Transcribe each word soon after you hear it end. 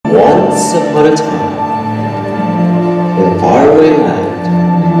Once upon a time, in a faraway land,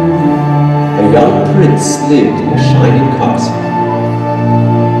 a young prince lived in a shining castle.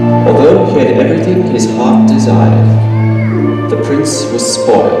 Although he had everything his heart desired, the prince was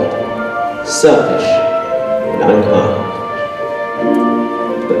spoiled, selfish, and unkind.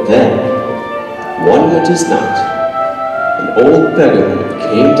 But then, one winter's night, an old beggar woman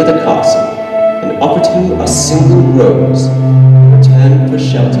came to the castle and offered him a single rose in return for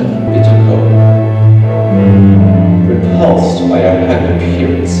shelter from bitter cold. Repulsed by her haggard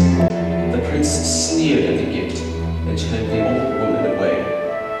appearance, the prince sneered at the gift and turned the old woman away.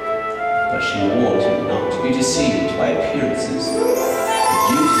 But she warned him not to be deceived by appearances. The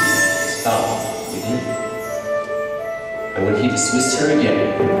beauty is found within. And when he dismissed her again,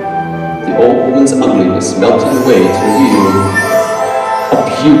 the old woman's ugliness melted away to reveal a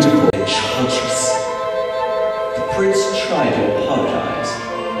beautiful enchantress. The prince tried to apologize,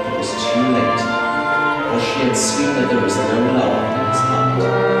 but it was too late, for she had seen that there was no love in his heart.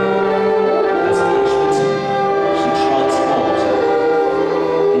 As a punishment, she transformed him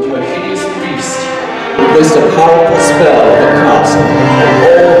into a hideous beast who placed a powerful spell on the castle and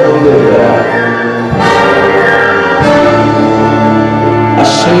all who lived there.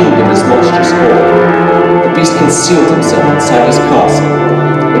 Ashamed of his monstrous form, the beast concealed himself inside his castle,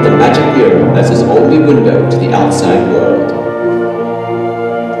 with the magic mirror as his only window to the outside world.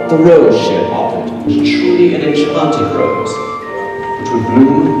 The rose she had offered was truly an enchanted rose, which would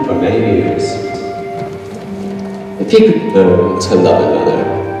bloom for many years. If he could learn to love another,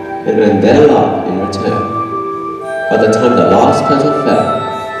 and earn their love in return, by the time the last petal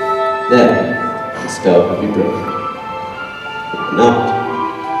fell, then the spell would be broken. If not,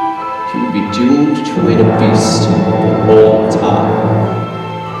 he would be doomed to remain a beast for all time.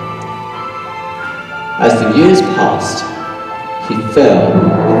 As the years passed, he fell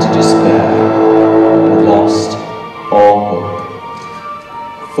into despair and lost all hope.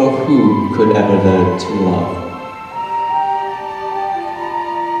 For who could ever learn to love?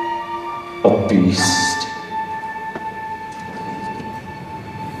 A beast.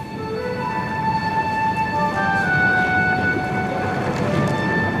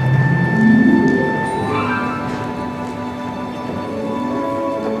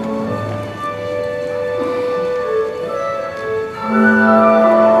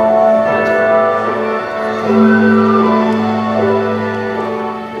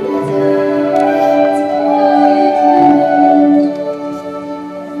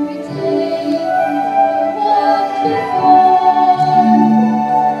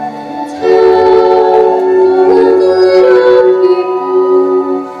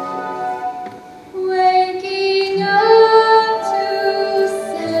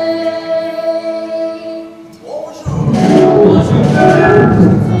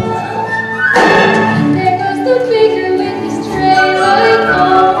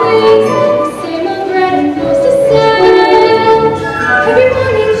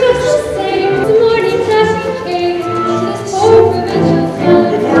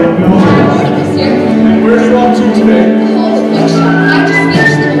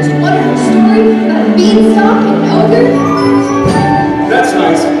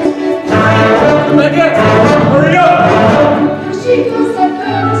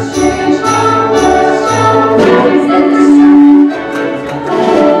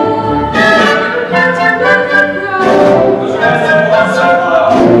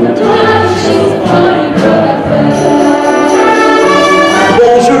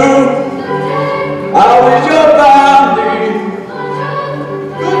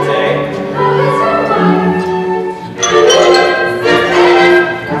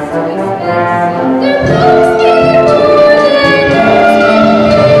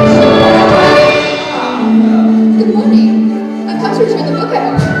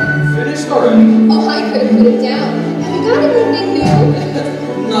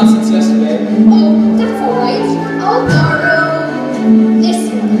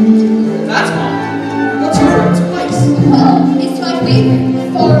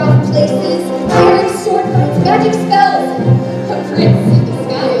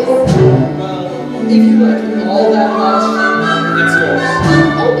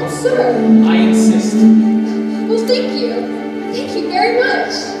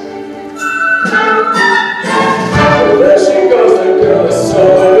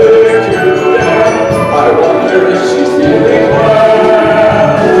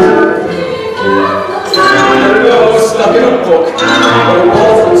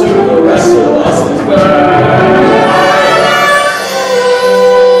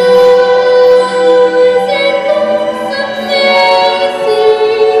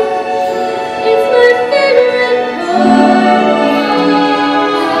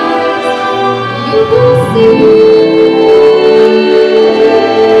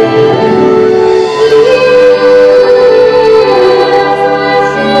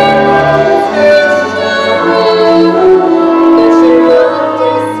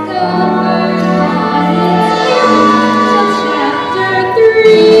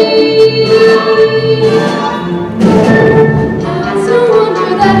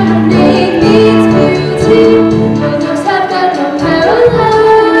 that her name means beauty. Her looks have got no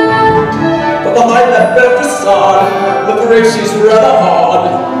parallel. But the high left bit facade, the parade she's rather hard.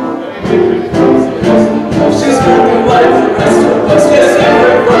 She's broken like the rest of us, yes,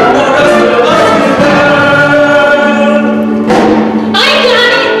 different from the rest of us. I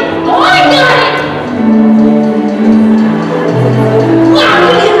got it! Oh, I got it! Wow,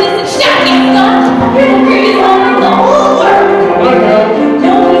 look at this shocking stuff! You're the greatest home in the whole world! I know.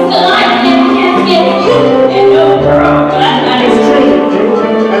 No piece of life can't get you, and no girl, that is true.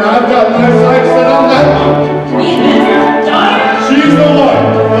 And I've got my sights set on that one. Even your daughter, She's the one.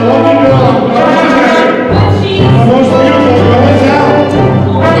 The lucky girl I'm going to marry. but she's The most beautiful girl in town.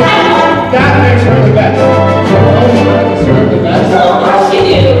 down. That makes her the best. Oh, I deserve the best. What she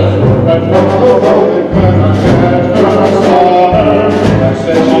do? But when I met her, I saw her. I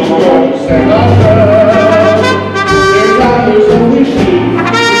said she's going to send us her. There's only she.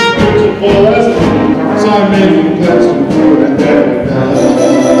 She's beautiful as me. So I'm making plans to do and there we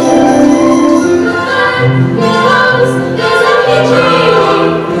go.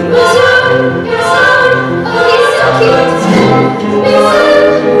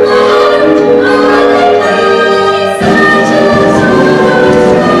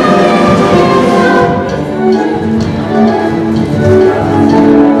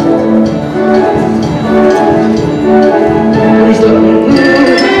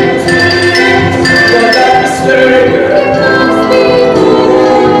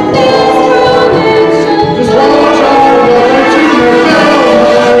 Please let me just watch out, going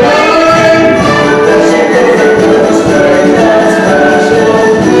to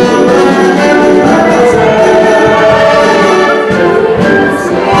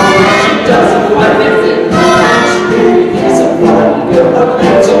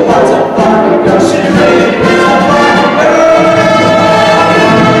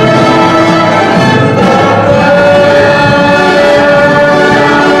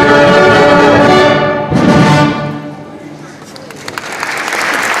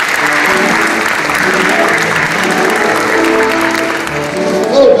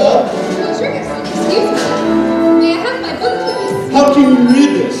Hello, Belle. Oh, sure. Excuse me. May I have my book, please? How can you read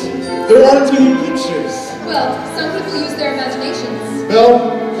this? There aren't any pictures. Well, some people use their imaginations.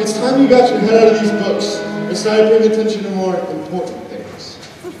 Belle, it's time you got your head out of these books and started paying attention to more important things.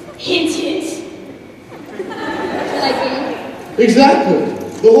 Hint, hint. Like me. Exactly.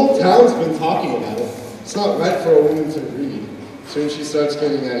 The whole town's been talking about it. It's not right for a woman to read. Soon she starts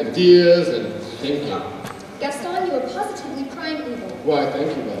getting ideas and thinking. Gaston, you are positively prime evil. Why,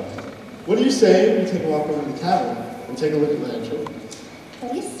 thank you, Belle. What do you say we take a walk over to the tavern and take a look at my intro?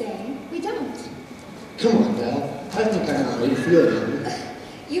 What are you saying? We don't. Come on, Belle. I think I know how you feel, Andy.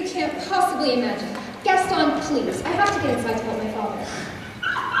 You can't possibly imagine. Gaston, please. I have to get inside to help my father.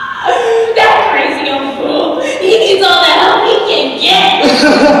 That crazy old fool. He needs all the help he can get.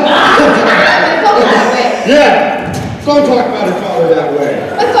 My father that way. Yeah! Don't talk about her father that way.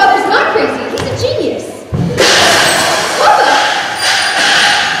 My father's not crazy. He's a genius. Papa!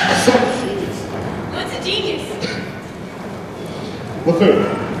 Some genius. What's a genius? Look over.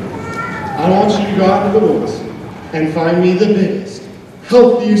 I want you to go out into the woods and find me the biggest,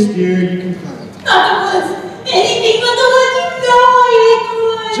 healthiest deer you can find. Not the woods. Anything but the woods. You know I hate the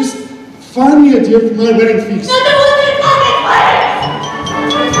woods. Just find me a deer for my wedding feast. Not the woods. It's not the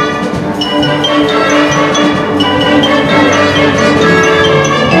woods.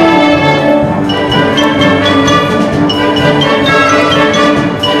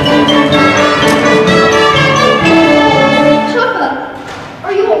 Papa,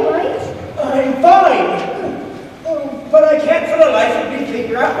 are you all right? I'm fine. Oh, but I can't for the life of me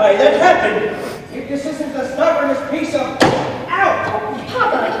figure out why that happened. If this isn't the stubbornest piece of... Ow!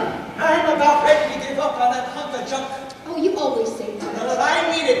 Papa! I'm about ready to give up on that hunk of junk. Oh, you always say that. Well, if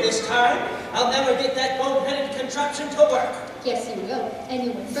I need it this time, I'll never get that bone-headed contraption to work. Yes, you will. And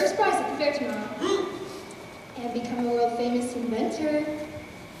you'll win first prize at the fair tomorrow. And become a world-famous inventor.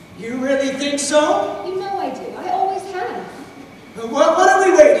 You really think so? You know I do. I always have. Well, what are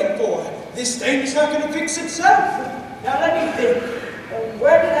we waiting for? This thing's not going to fix itself. Now let me think.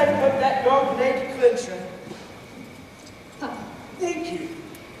 Where did I put that dog-legged clincher? Papa, Thank you.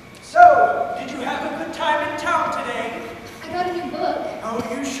 So, did you have a good time in town today? I got a new book.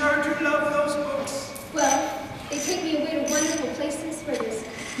 Oh, you sure do love those books. Well, they take me away to wonderful places where there's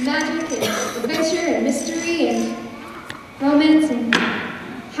magic and adventure and mystery and romance and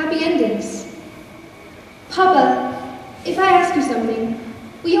happy endings. Papa, if I ask you something,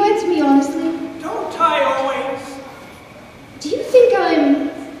 will you answer me honestly? Don't I always? Do you think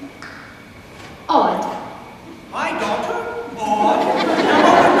I'm odd? My daughter?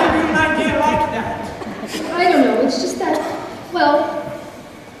 Odd?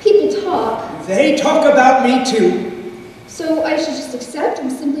 talk about me too. So I should just accept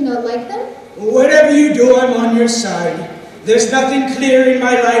and simply not like them? Whatever you do, I'm on your side. There's nothing clear in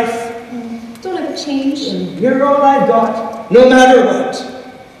my life. Don't ever change. You're all I've got, no matter what.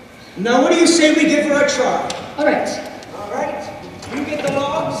 Now what do you say we give her a try? All right. All right, you get the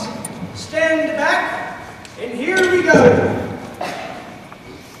logs, stand back, and here we go.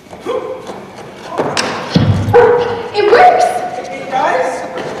 It works! It does?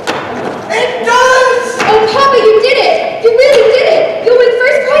 It does! Oh, Papa, you did it! You really did it! You'll win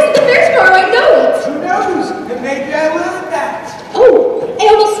first prize at the fair tomorrow, I know it! Who knows? And maybe I will at that. Oh, I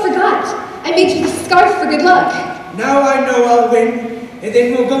almost forgot. I made you the scarf for good luck. Now I know I'll win, and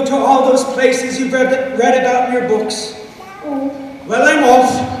then we'll go to all those places you've read about in your books. Oh. Well, I'm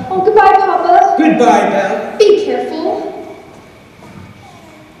off. Oh, goodbye, Papa. Goodbye, Belle. Be careful.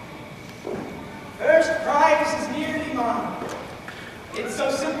 First prize is nearly mine. It's so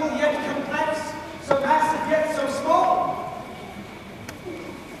simple yet complex, so massive yet so small.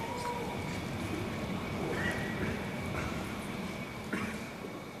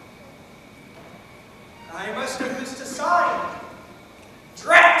 I must have missed a sign.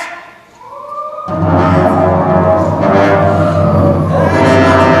 Drat!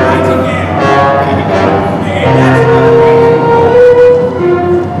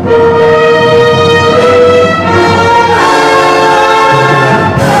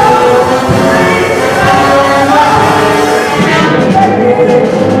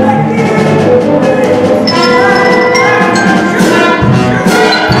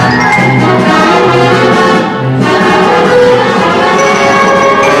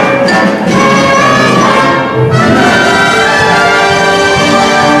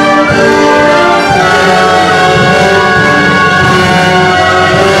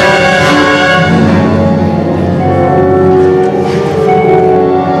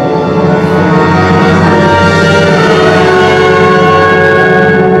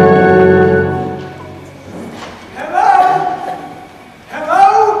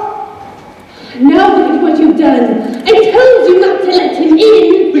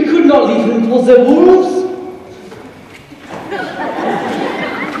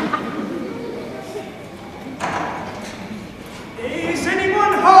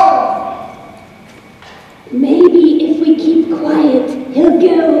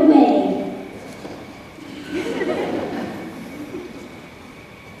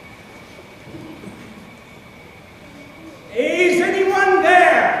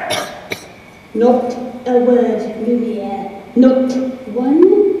 Not a word, Lumiere. Not one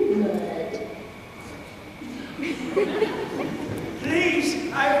word.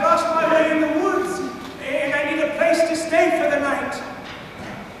 Please, I've lost my way in the woods, and I need a place to stay for the night.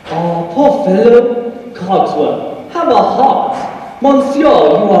 Oh, poor fellow. Cogswell, have a heart. Monsieur, you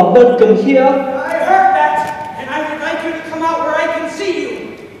are welcome here. I heard that, and I would like you to come out where I can see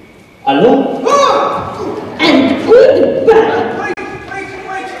you. Hello? Ah! And goodbye.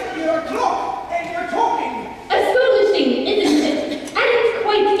 Wait, you're clock, and you're talking. Astonishing, isn't it? And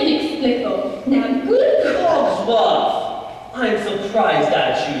quite inexplicable. Now, good Cogsworth, I'm surprised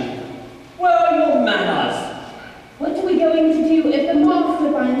at you. Where are your manners? What are we going to do if the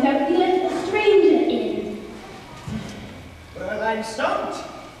master finds out he let a stranger in? Well, I'm stumped.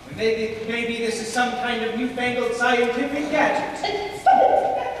 Maybe this is some kind of newfangled scientific gadget. Stop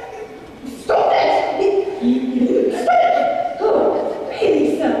it! Stop it! Stop it! Oh,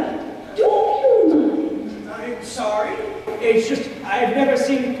 really, sir? Do you mind? I'm sorry. It's just I've never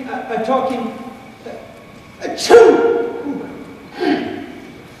seen a talking... Achoo!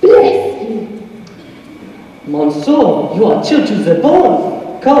 Bless you. Monsieur, you are chilled to the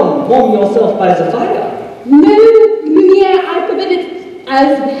bone. Come, warm yourself by the fire. No, Lumiere, I forbid it.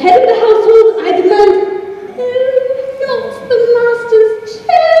 As head of the household, I demand, not the master's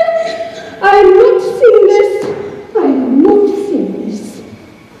chair. I'm not seeing this. I'm not seeing this.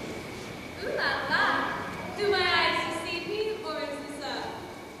 Ooh la la! Do my eyes deceive me, or is this a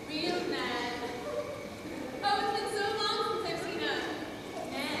real man? Oh, it's been so long since I've seen a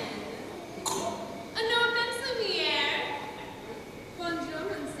man. No offense, Lumiere. Bonjour,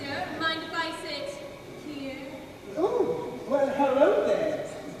 monsieur. Mind if I sit here? Oh, well, hello there.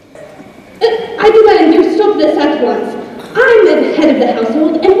 I demand you stop this at once. I'm the head of the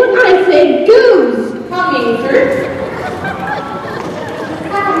household, and what I say goes.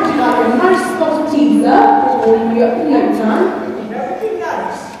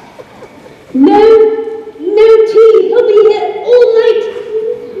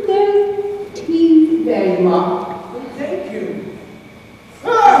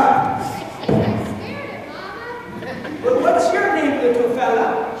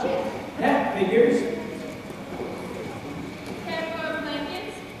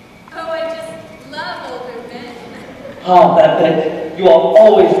 Ah, Babette, you are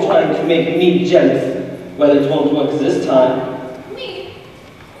always trying to make me jealous. Well, it won't work this time. Me?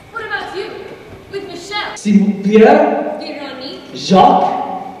 What about you? With Michelle? Pierre? Veronique? Jacques?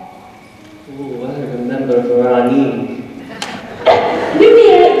 Oh, I remember Veronique.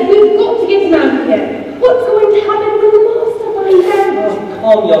 Lumiere, we've got to get him out of here. What's going to happen when the master finds out?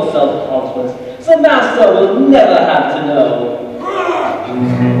 Calm yourself, Constance. The master will never have to know.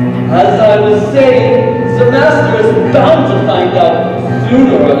 As I was saying, the master is bound to find out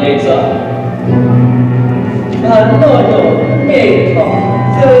sooner or later. No, may talk.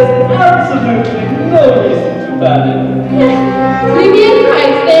 There is absolutely no reason to panic. Lumiere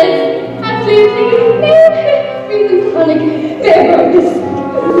right, there's absolutely no reason to panic. Bear this.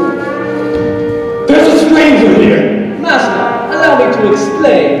 There's a stranger here! Master, allow me to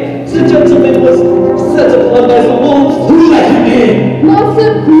explain. The gentleman was set upon by the wolves. Who let him in? Master,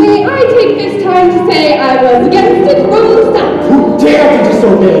 may I take this time to say I was against it from the start? Who dared to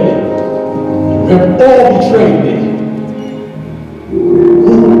disobey me? You have all betrayed me.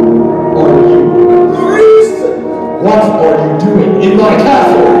 Who are you? Maurice! What are you doing in my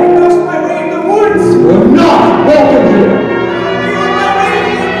castle? I lost my way in the woods! You are not welcome here!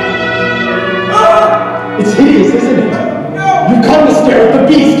 It's hideous, isn't it? No! You've come to stare at the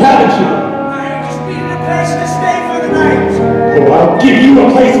beast, haven't you? I just needed a place to stay for the night! Oh, I'll give you a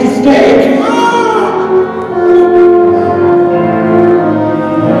place to stay!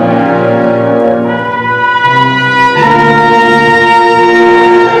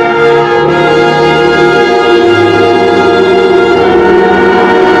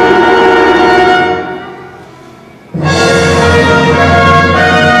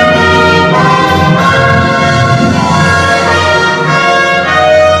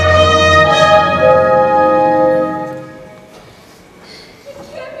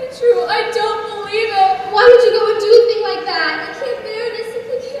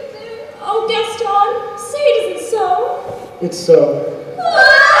 It's so.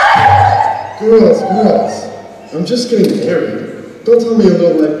 Girls, I'm just getting married. Don't tell me a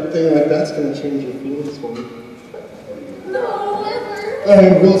little thing like that's gonna change your feelings for me. No, never.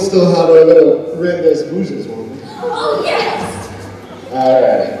 And we'll still have our little rendezvouses, won't we? Oh, yes!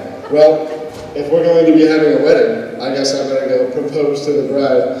 Alright. Well, if we're going to be having a wedding, I guess I better go propose to the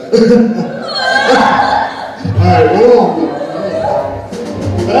bride. Alright, roll on.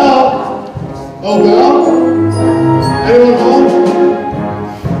 Belle? Oh, Belle? Anyone home?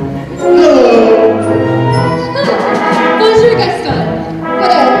 Hello! Bonjour, Gaston.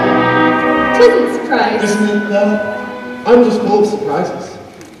 What a pleasant surprise. Isn't it, Belle? I'm just full of surprises.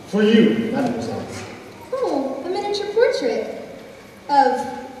 For you, mademoiselle. Oh, a miniature portrait of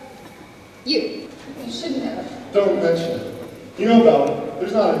you. You shouldn't have. Don't mention it. You know, Belle,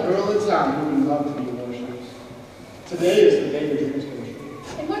 there's not a girl in town who would love to be in those shoes. Today is the day your dreams come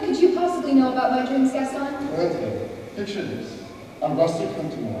true. And what could you possibly know about my dreams, Gaston? Okay, picture this. A rustic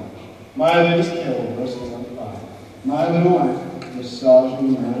hunting lodge. My latest kill versus on fire. My little wife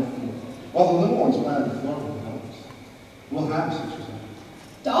massaging my feet, while the little ones play on the floor with dogs. We'll have such a thing.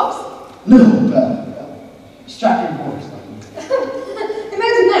 Dogs? No, Belle. Strapping boys like me.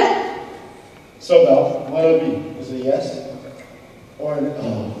 Imagine that. So, Belle, what'll it be? Is it a yes? Or an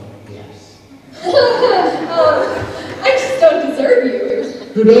yes? I just don't deserve you.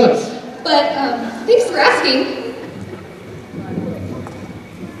 Who does? But, thanks for asking.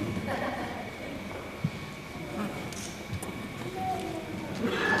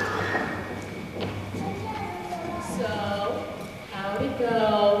 So, how'd it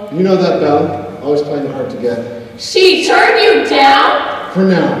go? You know that, Belle? Always playing hard to get. She turned you down? For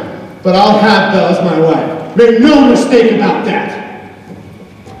now. But I'll have Belle as my wife. Make no mistake about that.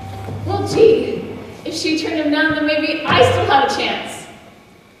 Well, gee, if she turned him down, then maybe I still have a chance.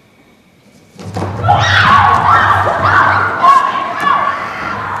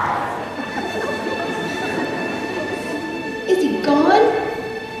 Is he gone?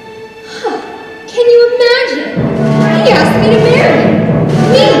 Huh. Can you imagine? He asked me to marry him.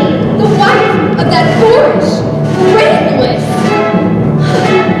 Me, the wife of that boorish, brainless.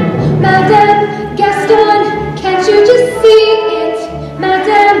 Madame Gaston, can't you just see it?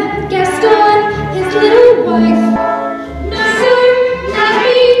 Madame Gaston, his little wife. No, sir,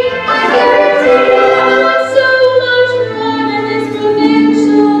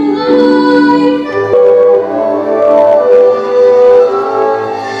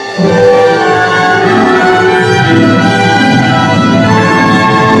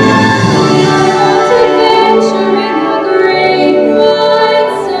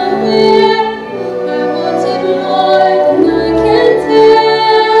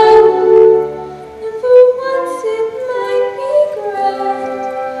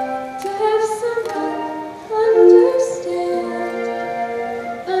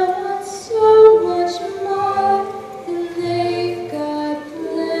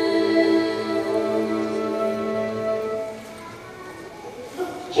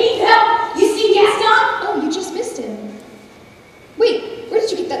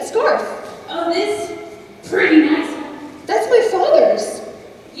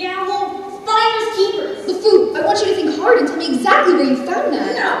 you found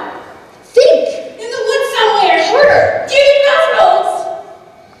that? No. Think! In the woods somewhere. Harder! Deep crossroads.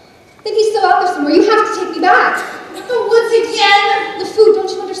 Think he's still out there somewhere. You have to take me back. The woods again. The food, don't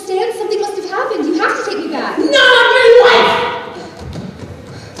you understand? Something must have happened. You have to take me back. Not on your life.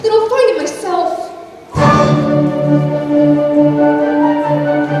 Then I'll find it myself.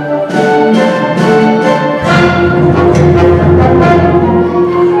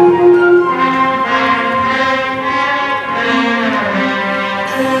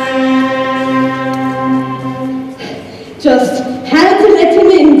 Just had to let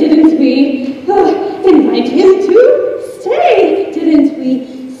him in, didn't we? Oh, invite him to stay, didn't we?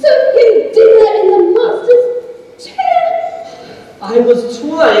 Serve him dinner in the master's chair. I was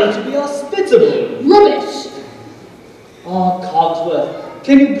trying to be hospitable. Rubbish. Ah, Cogsworth,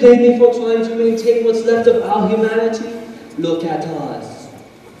 can you blame me for trying to maintain what's left of our humanity? Look at us.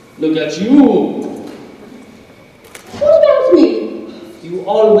 Look at you. What about me? You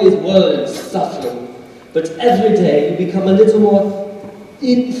always were suffering. But every day you become a little more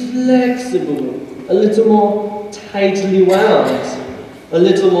inflexible, a little more tightly wound, a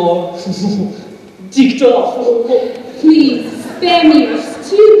little more dicked off. Please, spare me your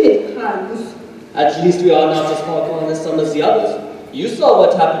stupid puns. At least we are not as far gone as some of the others. You saw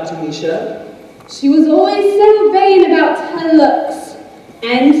what happened to Michelle. She was always so vain about her looks.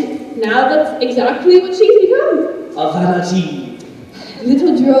 And now that's exactly what she's become. A vanity.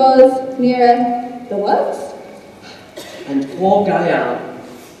 Little drawers near the works? And poor Gaia.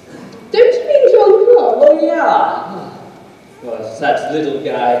 Don't you mean John Cross? Oh yeah. Well, that little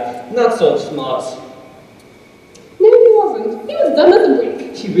guy, not so smart. No, he wasn't. He was dumb as a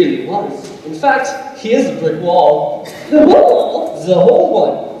brick. He really was. In fact, he is a brick wall. The wall? The whole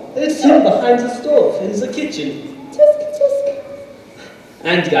one. It's him behind the stove in the kitchen. Tusk, tusk.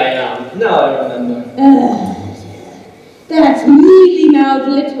 And Gaia. Now I remember. That mealy-mouthed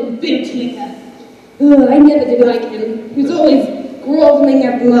little bootlicker. I never did like him. He was always groveling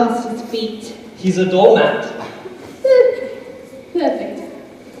at the master's feet. He's a doormat. Perfect.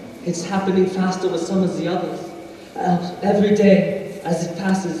 It's happening faster with some of the others. Every day, as it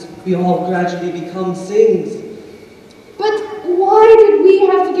passes, we all gradually become things. But why did we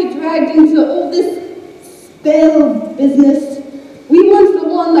have to get dragged into all this spell business? We weren't the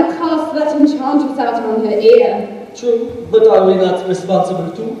one that cast that enchantress out on her ear. True, but are we not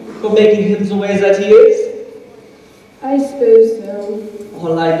responsible too for making him the way that he is? I suppose so.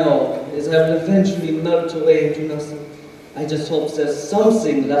 All I know is I will eventually melt away into nothing. I just hope there's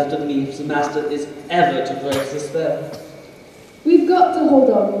something left of me if the master is ever to break the spell. We've got to hold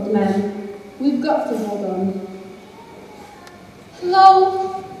on, old man. We've got to hold on.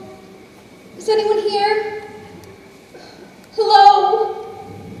 Hello? Is anyone here? Hello?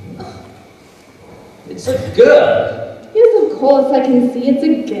 It's a girl. Yes, of course, I can see it's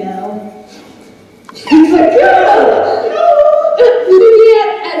a girl. It's a girl! Lydia,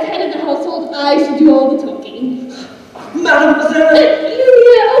 as head of the household, I should do all the talking. Mademoiselle!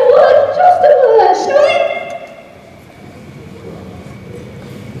 Lydia, a word, just a word, shall we?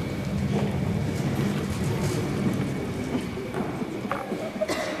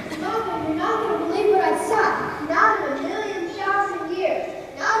 Mama, you're not going to believe what I saw. Not in a million thousand years.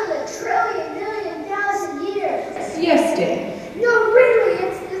 Not in a trillion million thousand years. Yes, dear. No, really,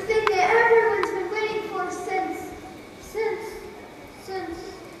 it's the thing that everyone's been waiting for since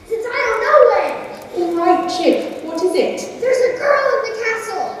I don't know when. All right, Chip, what is it? There's a girl in the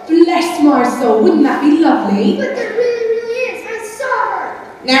castle. Bless my soul, wouldn't that be lovely? But there really is. I saw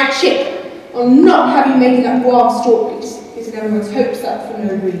her. Now, Chip, I'll not have you making up wild stories, getting everyone's hopes up for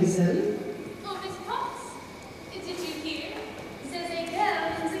no reason. Oh, Miss Potts, did you hear? There's a girl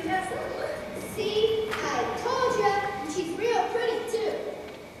in the castle. See, I told you. And she's real pretty, too.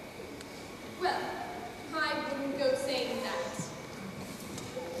 Well, I wouldn't go saying that.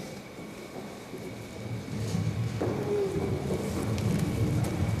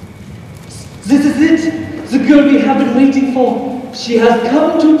 This is it! The girl we have been waiting for. She has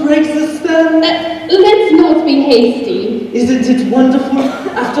come to break the spell. Let's not be hasty. Isn't it wonderful?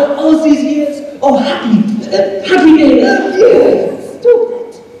 After all these years, oh, happy days. Stop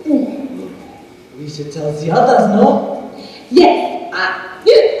it. We should tell the others, no? Yes.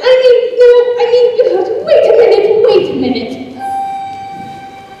 Wait a minute.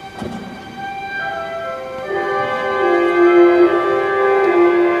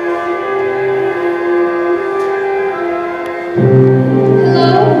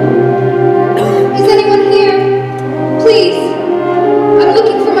 Hello? Is anyone here? Please. I'm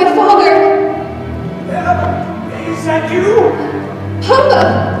looking for my father. Is that you? Papa!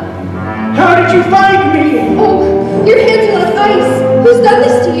 How did you find me? Oh, your hands are like ice. Who's done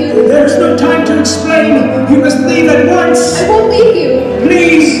this to you? There's no time to explain. You must leave at once. I won't leave you.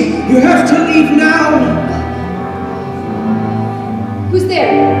 Please, you have to leave now. Who's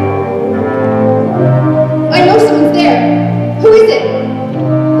there? I know someone's there. Who is it?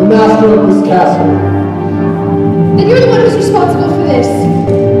 The master of this castle. Then you're the one who's responsible for this.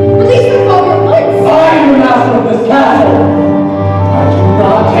 Release my father at once. I am the master of this castle. I do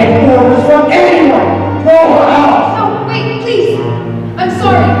not take orders from anyone. Throw her out. No, wait, please. I'm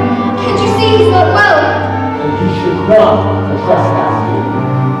sorry. Can't you see he's not well? And he should not trespass you.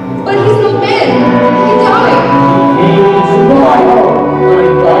 But he's an old man. He could die. He is my home.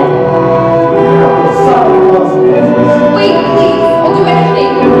 I'm right. Now the son wants business. Wait, please. I'll do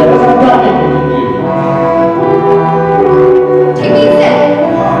anything. There is nothing you can do. Take me instead.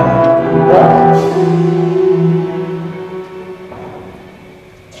 What?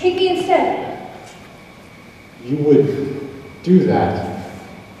 Take me instead. You would do that.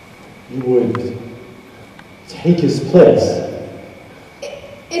 You would take his place.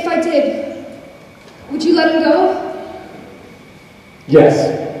 If I did, would you let him go? Yes.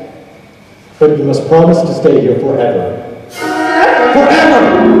 But you must promise to stay here forever. Forever? Forever!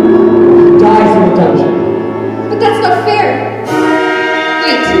 He dies in the dungeon. But that's not fair.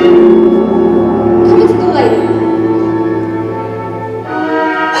 Wait. Come into the light.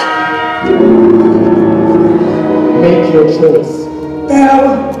 Make your choice. Belle,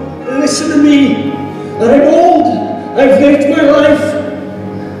 listen to me. I'm old. I've lived my life.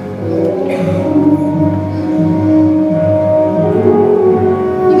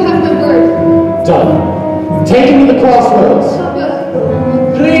 You have my word. Done. Take him to the crossroads. Papa.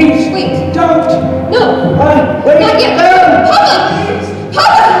 Please, Wait. don't. No. Wait. Not yet. Belle. Papa!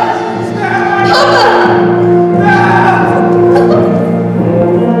 Papa! Papa!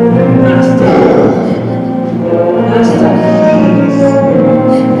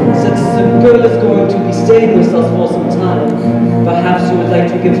 Since the girl is going to be staying with us for some time, perhaps you would like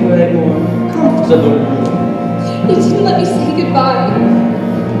to give her a more comfortable room. You didn't let me say goodbye.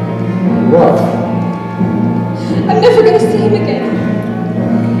 What? I'm never gonna see him again.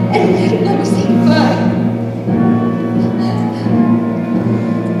 And you didn't let me say goodbye.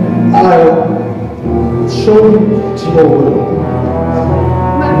 I'll show you to your room.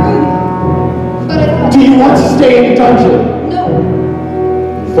 My room. But I thought... Do you want to stay in the dungeon? No.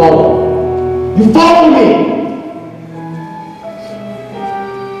 You follow. You follow me!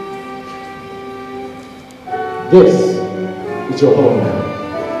 This is your home now.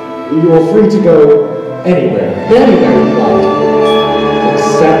 You are free to go anywhere you like,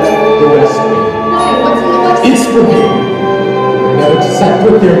 except the West Wing. Why? What's in the West? It's forbidden. Never to set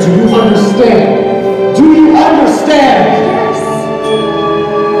foot there. Do you understand? Do you understand? Yes.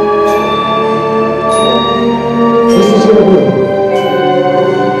 This is your room.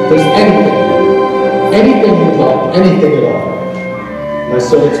 If there's anything you'd like, anything at all, my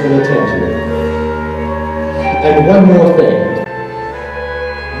servants will attend to it. And one more thing.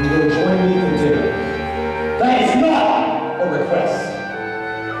 You will join me for dinner. That is not a request.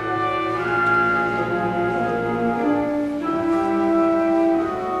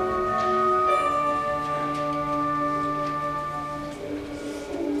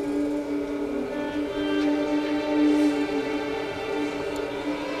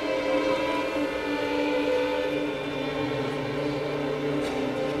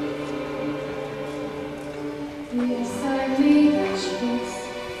 Yes, I made a choice.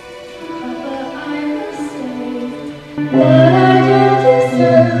 Papa, I will stay. But I don't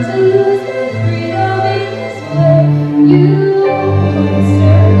deserve to lose my freedom in this way. You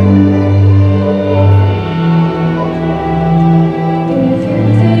monster. If you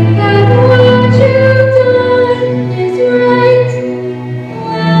think that what you've done is right,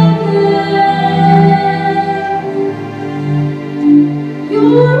 well then,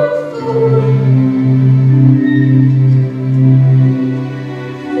 you're a fool.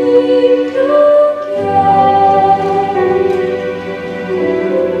 Think again.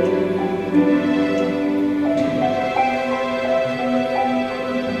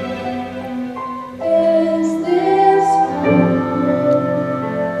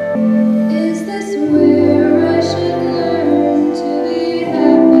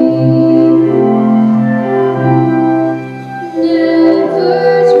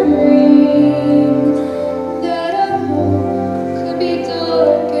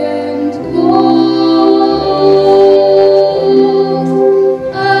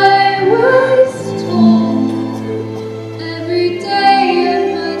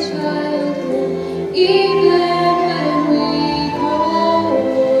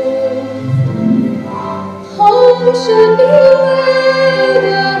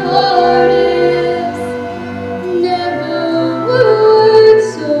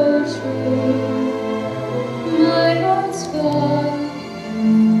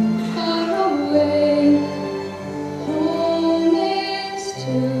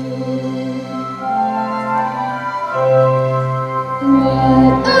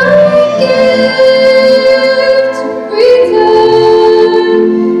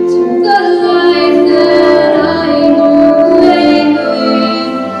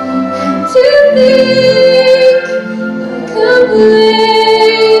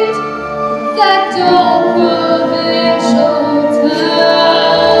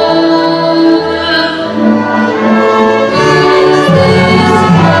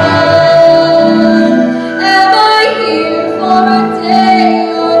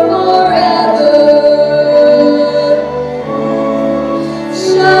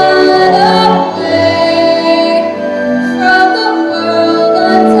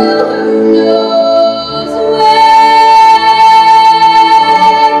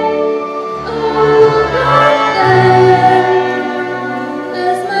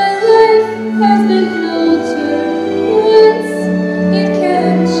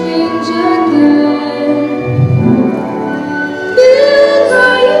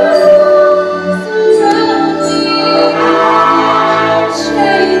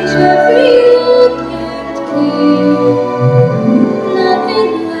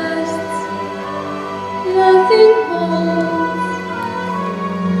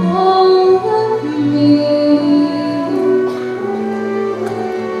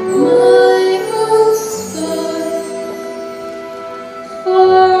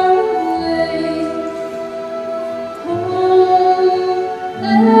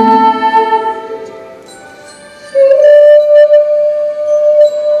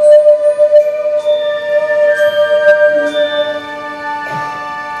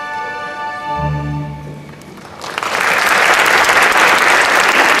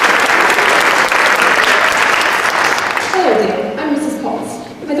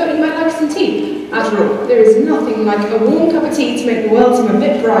 nothing like a warm cup of tea to make the world seem a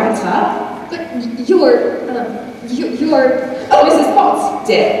bit brighter. But you're... Oh, Mrs. Potts,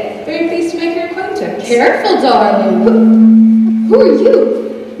 dear. Very pleased to make your acquaintance. Careful, darling. Who are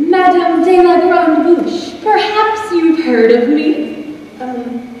you? Madame de la Grande Bouche. Perhaps you've heard of me?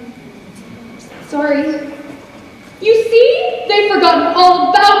 Sorry. You see, they've forgotten all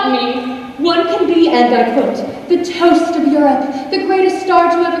about me. One can be, and I quote, the toast of Europe, the greatest star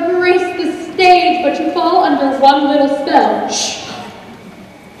to ever grace the stage, but you fall under one little spell. Shh.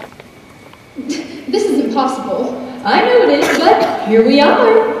 This is impossible. I know it is, but here we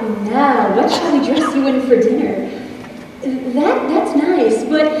are. Now, what shall we dress you in for dinner? That's nice,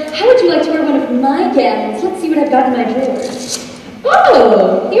 but how would you like to wear one of my gowns? Let's see what I've got in my drawers.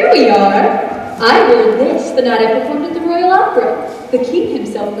 Oh, here we are. I wore this the night I performed at the Royal Opera. The king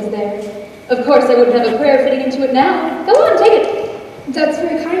himself was there. Of course, I wouldn't have a prayer fitting into it now. Go on, take it. That's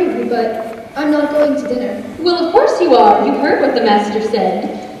very kind of you, but I'm not going to dinner. Well, of course you are. You heard what the master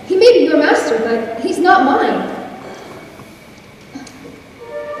said. He may be your master, but he's not mine.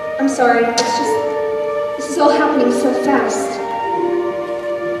 I'm sorry, it's just... This is all happening so fast.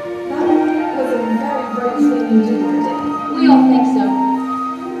 That was a very brave thing you did, Bridget. We all think so.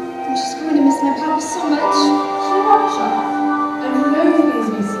 I'm just going to miss my papa so much. Cheer up, child. I know things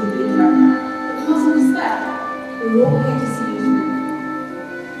may seem big right now, but cause and despair. We're all here to see you through.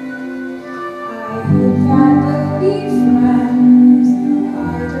 I hope that we'll be friends. I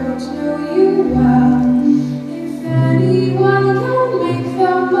don't know you well. If anyone can make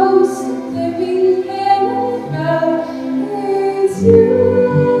the most of living in a hell, it's you.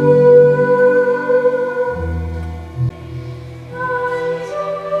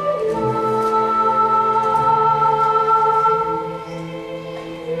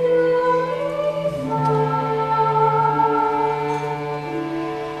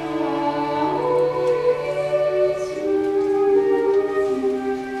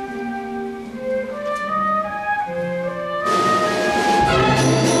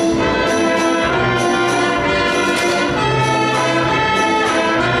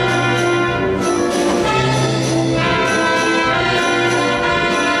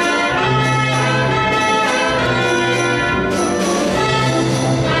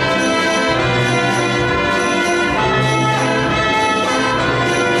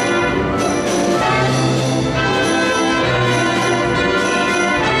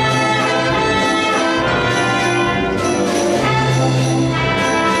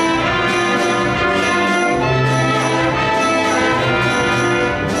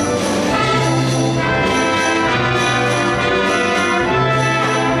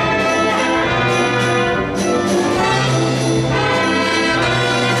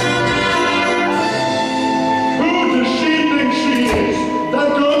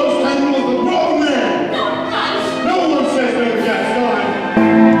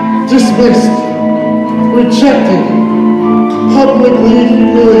 Dismissed, rejected, publicly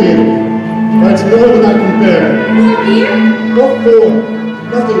humiliated. That's more than I can bear. More beer? What for?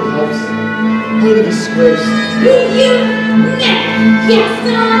 Nothing helps. I'm a disgrace. You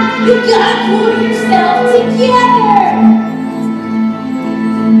Gaston, you gotta pull yourself together.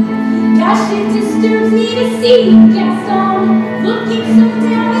 Gosh, it disturbs me to see you, Gaston, looking so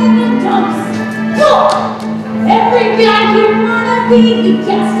down in the dumps. Every guy here wanna be you,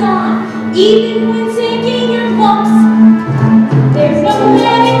 Gaston, even when taking your bumps. There's no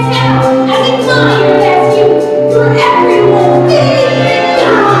man in town as admired as you. For everyone being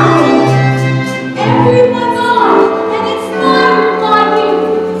down. Everyone's on and inspired by you,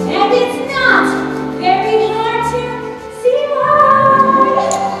 and it's not very hard to see why.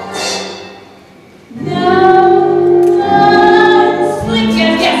 No one's slick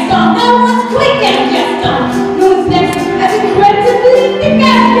as Gaston, no one's quick as Gaston, no one's next as incredibly thick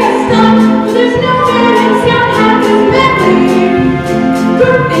as Gaston. But there's no man in town half as manly,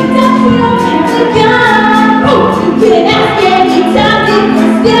 perfect as we don't have a gun.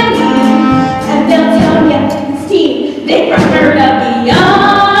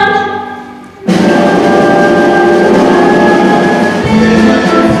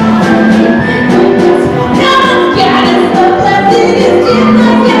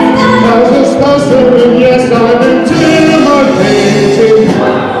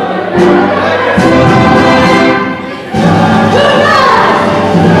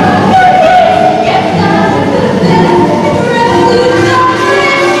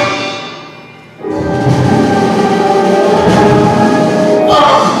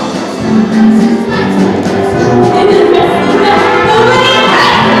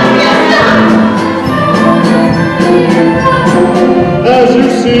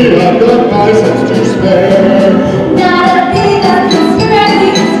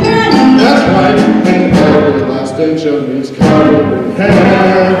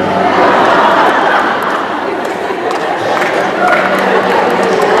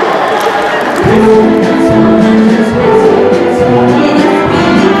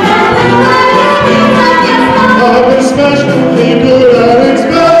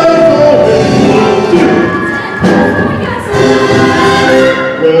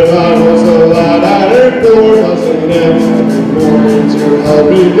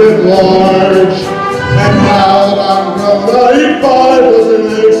 get large. And now that I'm grown, I eat 5 dozen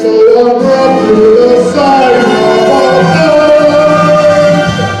eggs, so I'm roughly the size of a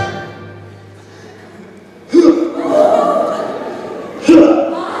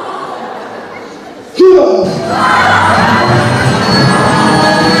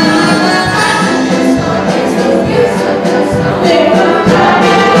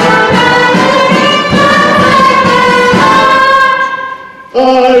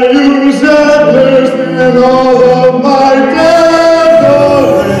I use antlers in all of my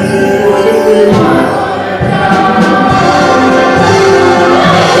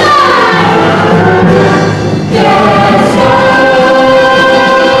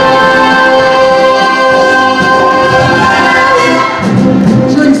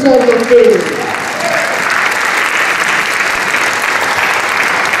drinks on the food.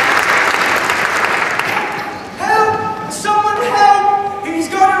 Help! Someone help! He's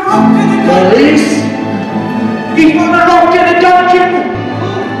got a rope in a Maurice? He's got a rope in a dungeon!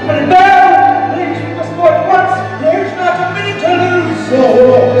 And a bell! Please, we must go at once! There's not a minute to lose!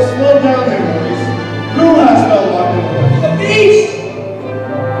 Whoa, slow down there, Maurice. Who has spell locked in the place? The beast!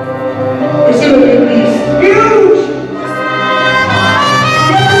 Is it a big beast? Huge!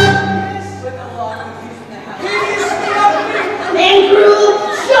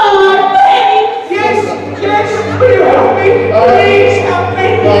 Yes, will you help me? Please help me!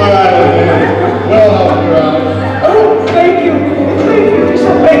 All right, then. Well, help you out. Oh, thank you! Thank you!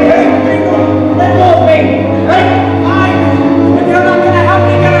 Somebody help me! Let go of me! Hey, if you're not gonna help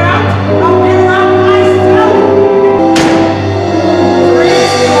me get her out, I'll get her out myself!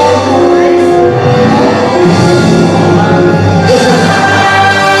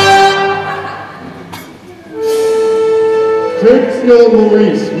 Craigskill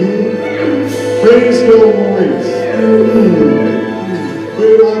Maurice, Craigskill Maurice.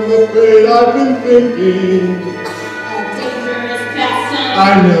 But I'm afraid I've been thinking. Dangerous person. I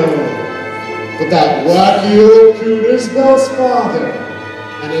know. But that wacky old coot is Belle's father,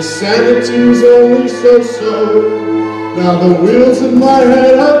 and his sanity's only so-so. Now the wheels in my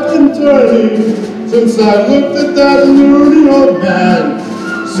head have been turning since I looked at that loony old man.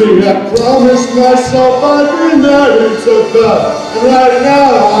 See, I promised myself I'd be married to Belle, and right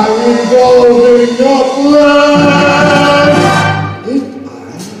now I'm involving a plan. If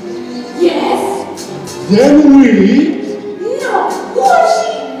Yes. then we No. Who is she?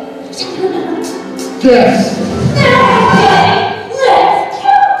 guess. Okay. Let's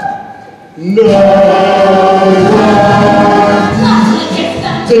count. No one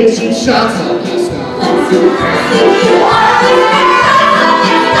takes some shots on this now.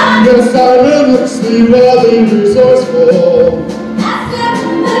 Yes, I'm endlessly rather resourceful.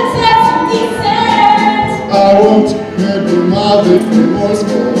 I won't get mildly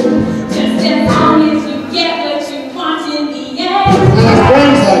remorseful. Just as long as you get what you want in the end. And have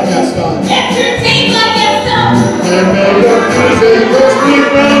friends like Gaston. Entertain like yourself. And make up music, let's be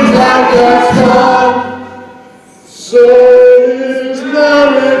friends like Gaston. So is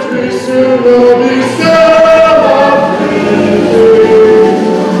marriage, we soon will be celebrating.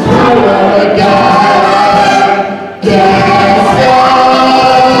 I want a guy, Gaston.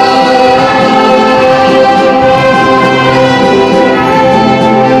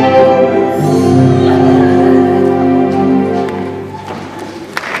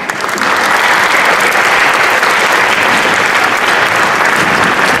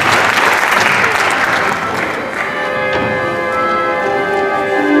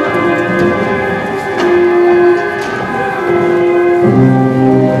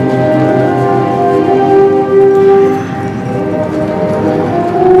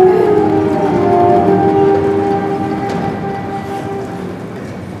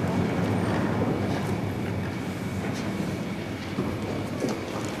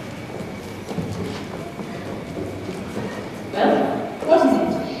 Well, what is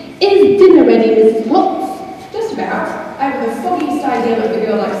it? Is dinner ready, Mrs. Potts? Just about. I have the foggiest idea what the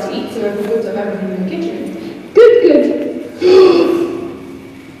girl likes to eat, so if we put up everything in the kitchen. Good, good.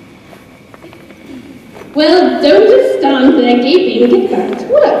 Well, don't just stand there gaping. Get back to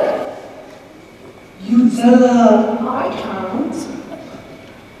work. You tell her. I can't.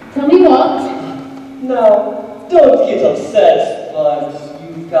 Tell me what? Now, don't get upset, but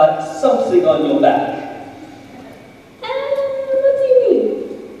you've got something on your back. What do you mean?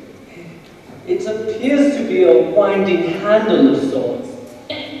 It appears to be a winding handle of sorts.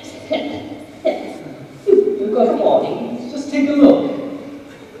 Come on, just take a look.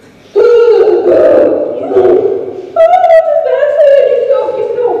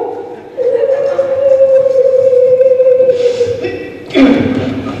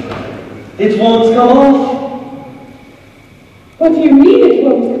 It won't come off. What do you mean it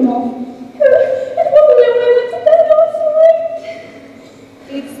won't come off? It wasn't when we went to bed last night.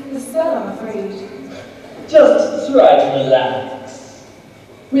 It's the cell, I'm afraid. Just try to relax.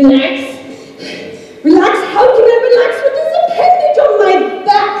 Relax? Relax? How can I relax with this appendage on my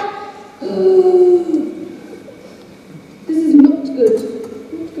back? This is not good.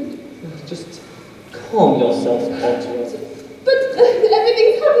 Not good. Just calm yourself, Pontius. But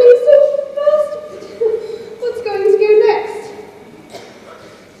everything's happening so fast. What's going to go next?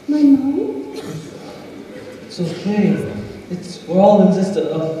 My mom? It's okay. We're all in just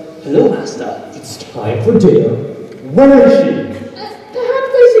hello, Master. It's time for dinner. Where is she? Perhaps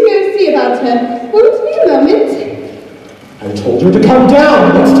I should go see about her. Won't be a moment. I told her to come down.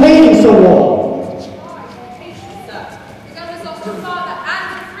 What's taking so long? The governors lost her father and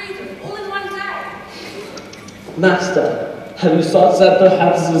her freedom all in one day. Master, have you thought that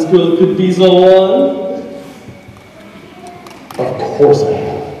perhaps this girl could be the one? Of course I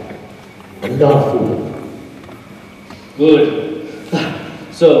have. I'm not a fool. Good.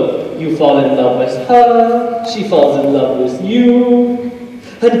 So, you fall in love with her, she falls in love with you,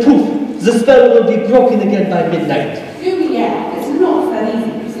 and poof, the spell will be broken again by midnight. Lumiere, it's not that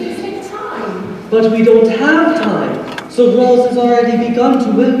easy. It's going to take time. But we don't have time, so Rose has already begun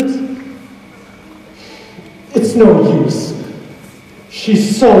to wilt. It's no use.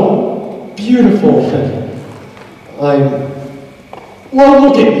 She's so beautiful and well,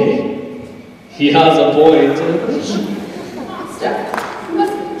 look at me. He has a point. Master, you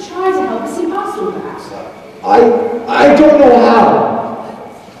must try to help us see past all that. I don't know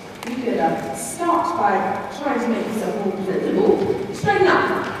how. You could start by trying to make yourself more presentable. Straighten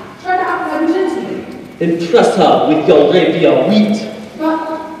up. Try to act like a gentleman. Impress her with your rapier wheat.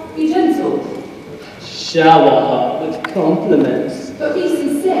 But be gentle. Shower her with compliments. But be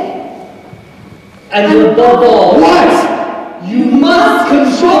sincere. And above all, What? you must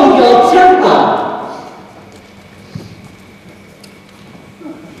control your temper.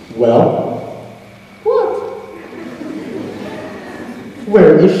 Well, What?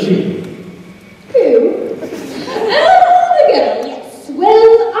 where is she? Who? Oh, the girl, yes. Well,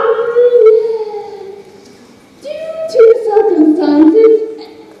 due to circumstances,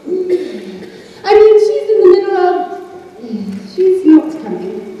 I mean, she's in the middle of, she's not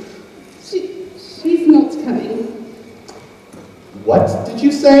coming. She's not coming. What did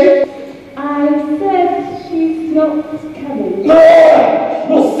you say? I said she's not coming. No!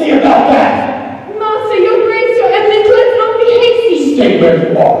 We'll see about that! Master, your grace, your eminence, let's not be hasty. Stay where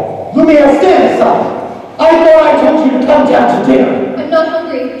you are. Lumiere, stand aside. I thought I told you to come down to dinner. I'm not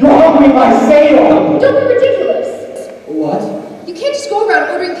hungry. You're hungry if I say you're hungry. Don't be ridiculous. What? You can't just go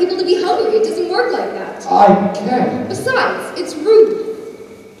around ordering people to be hungry. It doesn't work like that. I can. Besides, it's rude.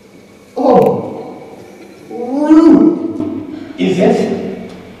 Oh. Rude. Is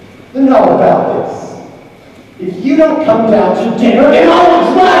it? Then how about this? If you don't come down to dinner, then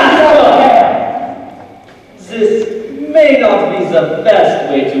I'll blast your hair! This may not be the best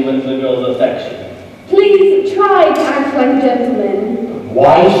way to win the girl's affection. Please try to act like a gentleman.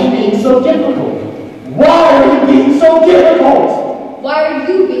 Why is she being so difficult? Why are you being so difficult? Why are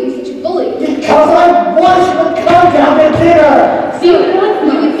you being such a bully? Because I want you to come down to dinner! So You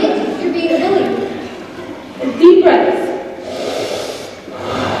admit you're being a bully. deep breaths.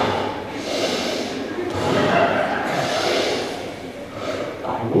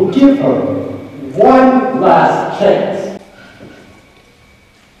 I will give her one last chance.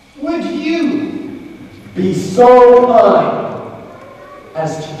 Would you be so kind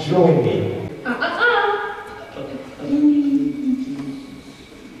as to join me?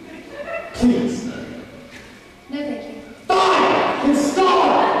 Please. No, thank you. Fine! Then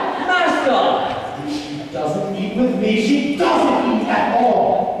stop! Master! If she doesn't eat with me, she doesn't eat at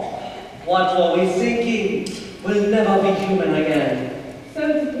all! What were we thinking? We'll never be human again. So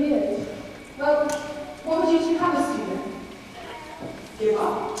it appears. Well, what would you two have us do then? Give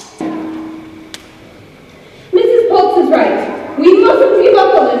up? Mrs. Potts is right. We mustn't give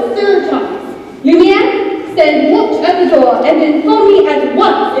up on this third chance. Lumiere, stand watch at the door and inform me at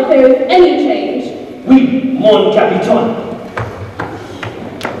once if there is any change. Oui, mon capitaine.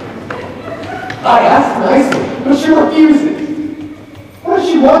 I asked nicely, but she refuses. What does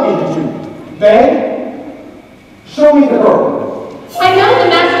she want me to do? Beg? Show me the girl. I know the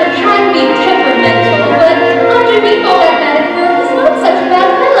master can be temperamental, but underneath all that metaphor, he's not such a bad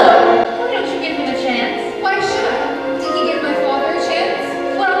fellow. Why don't you give him a chance? Why should I? Did he give my father a chance?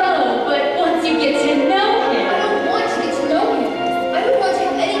 Well, no, but once you get to know him. I don't want to get to know him. I don't want to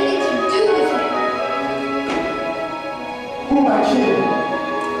have anything to do with him. Who am I kidding?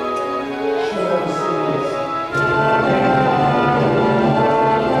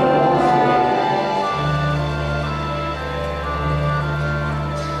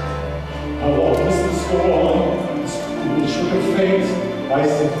 I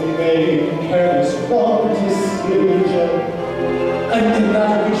simply made a careless, wrong decision. And then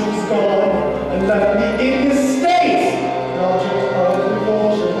that which was gone and left me in this state, not just of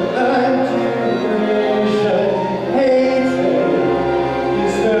revulsion and determination, hated.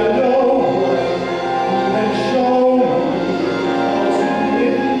 Is there no one who can show me how to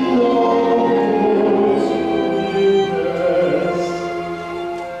live those years?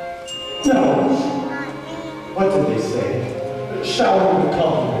 No. What did they say? Shower her with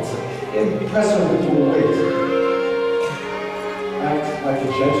compliments, impress her with your wit. Act like a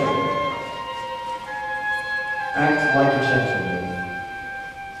gentleman. Act like a gentleman.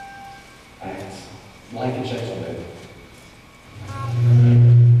 Act like a gentleman.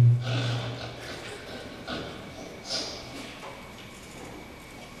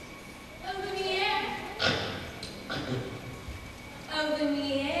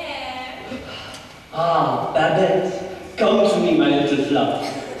 Ah, Babette, come to me, my little flower.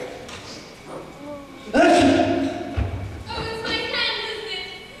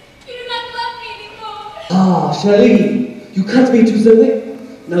 Ah, Charlie, you cut me to the quick.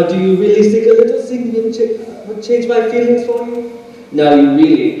 Now do you really think a little thing would change my feelings for you? Now you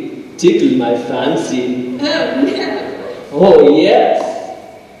really tickle my fancy. Oh, no. Oh, yes.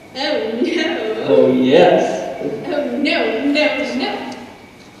 Oh, no. Oh, yes. Oh, no, no, no.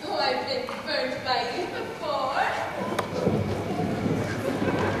 Oh, I've been burnt by you before.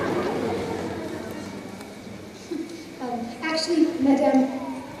 Actually, Madame,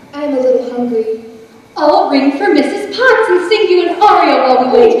 I'm a little hungry. I'll ring for Mrs. Potts and sing you an aria while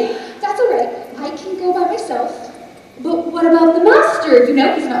we wait. That's all right. I can go by myself. But what about the master? You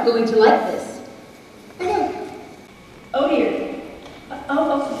know he's not going to like this. I know. Oh dear.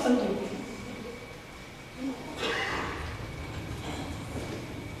 Oh dear.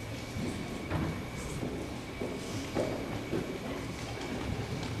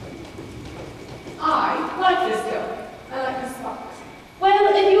 I like this girl. I like her spots.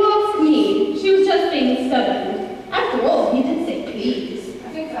 Well, if you ask me, she was just being stubborn. After all, he did say please. I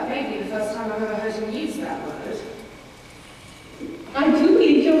think that may be the first time I've ever heard him use that word. I do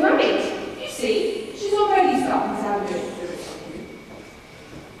believe you're right. You see, she's already starting to sound good.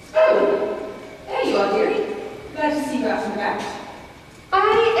 Oh, there you are, dearie. Glad to see you out and about.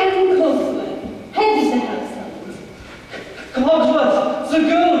 I am Cogsworth, head of the household. Cogsworth, the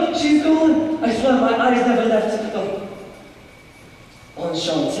girl, she's gone. I swear my eyes never left. Oh.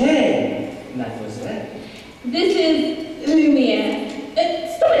 Enchanté, mademoiselle. This is Lumiere.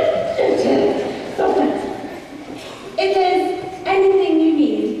 Stop it! Stop it! If there's anything you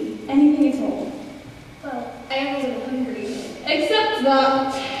need, anything at all. Well, I am a little hungry. Except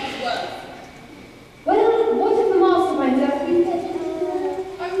that. Well, what if the master finds out we said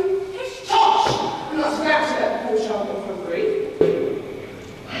Hush, tosh! I'm not about to let the poor child go hungry.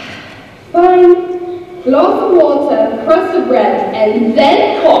 fine. Glass of water, crust of bread, and then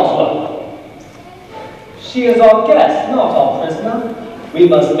Cogsworth. She is our guest, not our prisoner. We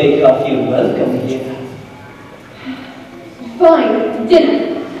must make her feel welcome here. fine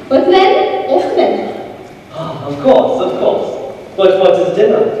dinner. But then, off to bed. Ah, of course. But what is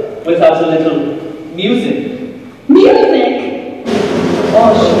dinner without a little music? Music!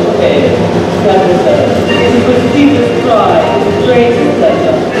 Enchanté, mademoiselle. It is with deepest pride and greatest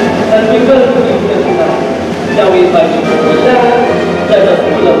pleasure that we welcome you here tonight. Now we invite you to relax. Let us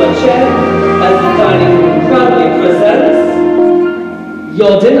pull up a chair as the dining room proudly presents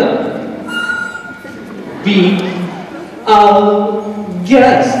your dinner. Be our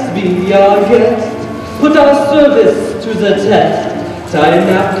guest, be our guest. Put our service to the test. Tie a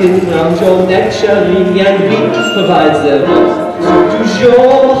napkin round your neck, Charlie, and we provide the du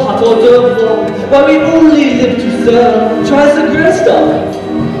jour, hot hors d'oeuvre. While we only live to serve, try the great stuff.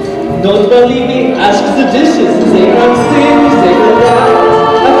 Don't believe me, ask the dishes. They can sing, they can dance.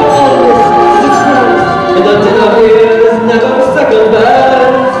 After all this, it's nice. And the dinner here is never second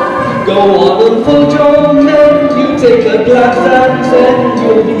best. Go on, unfold your menu. You take a glass and then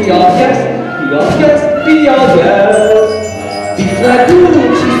you'll be our guest. Be our guest, be our guest. Beef ragout,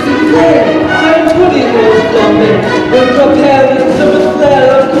 cheese soufflé, and pudding or flambe. When preparing some flair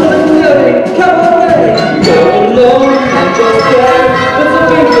of culinary cabaret. Go alone and just stare, but the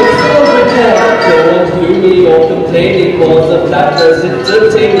fingers will repair. No one's gloomy or complaining, more the platters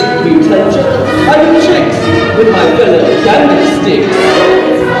entertaining. We tell jokes, I do tricks with my fellow candlesticks.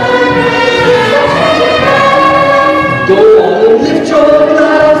 Go on and lift your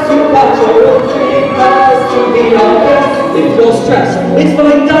glass, you got your own free pass to be our guest. If you're stressed, it's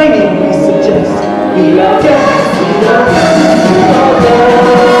fine dining we suggest. Be our guest, be our guest, be our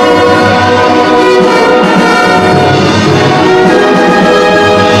guest.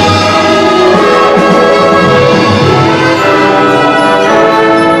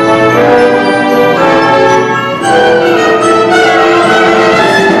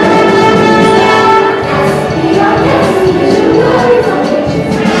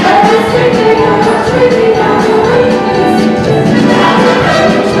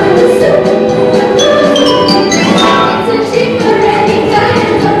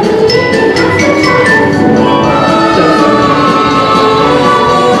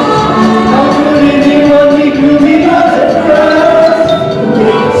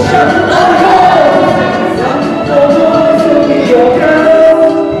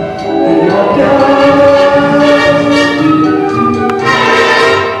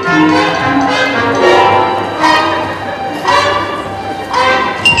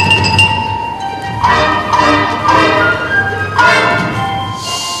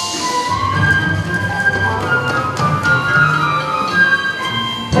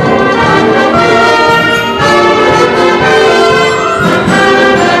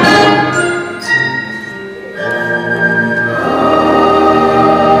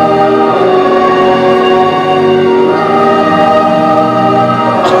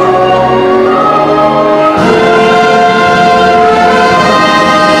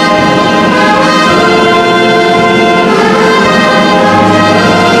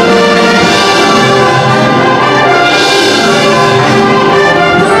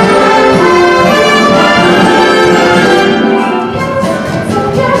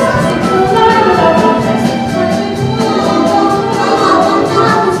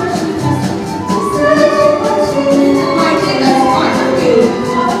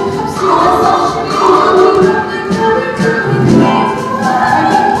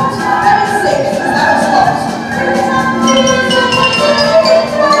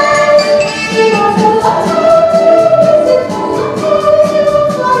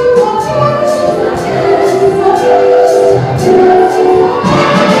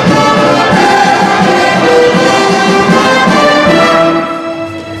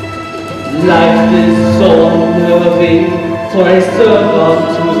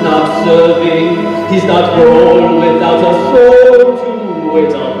 trust, who's not serving. He's not born without a soul to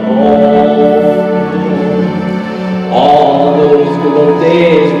wait upon. All those good old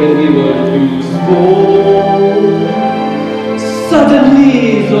days when we were useful.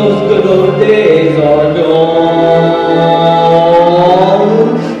 Suddenly those good old days are gone.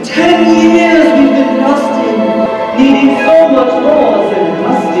 10 years we've been rusting, needing so much more than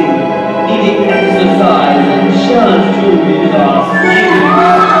rusting, needing exercise and chance to relax.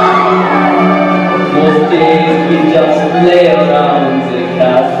 Most days we just lay around the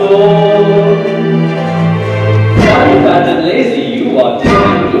castle. Now you're fat and lazy, you are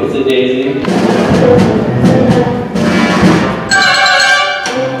doing whoopsie daisy.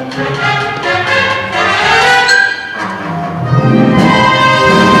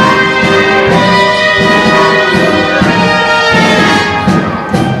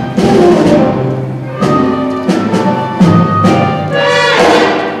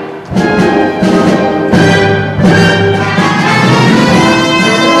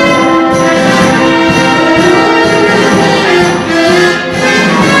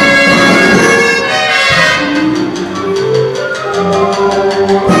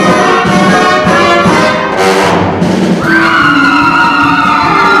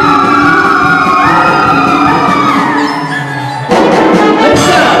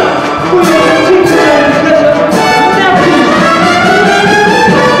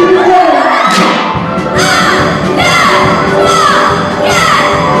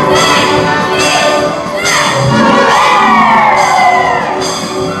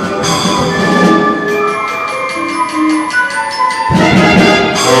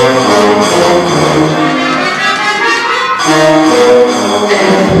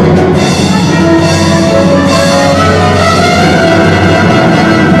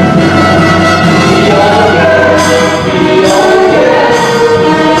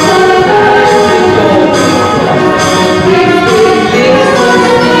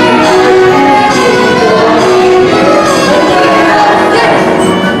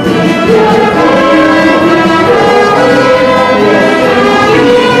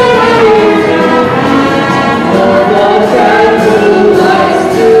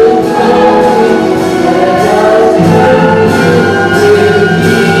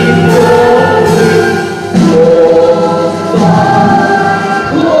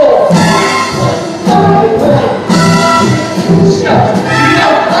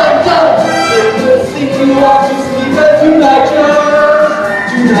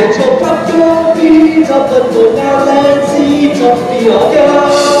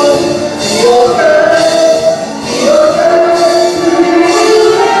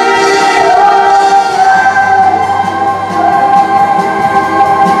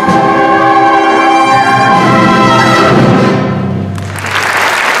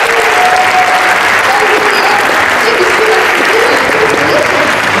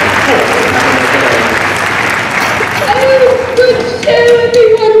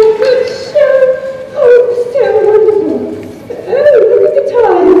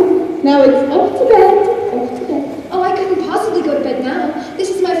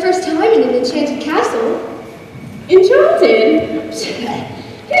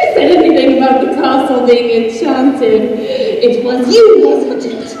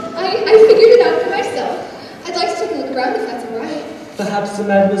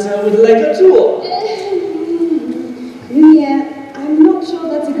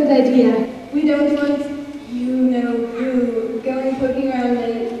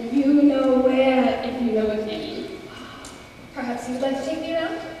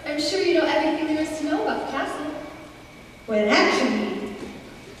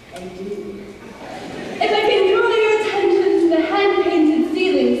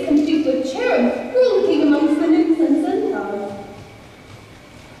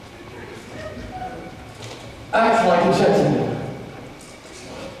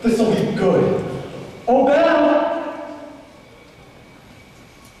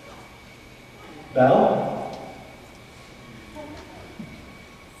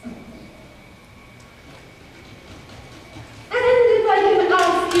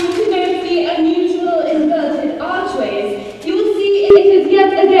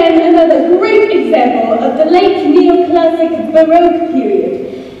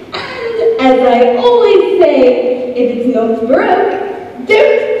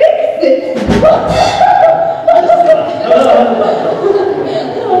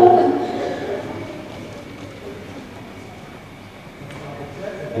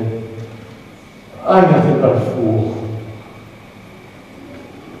 I'm nothing but a fool.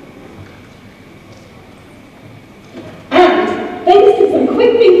 And thanks to some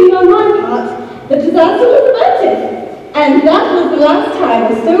thinking on my part that disaster was averted. And that was the last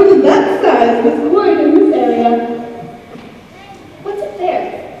time a stone of that size was quarried in this area. What's up there?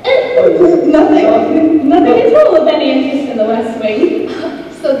 Nothing. Nothing at all of any interest in the West Wing.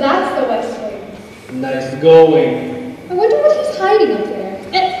 So that's the West Wing. Nice going. I wonder what he's hiding up there.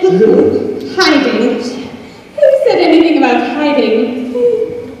 Hiding? Who said anything about hiding?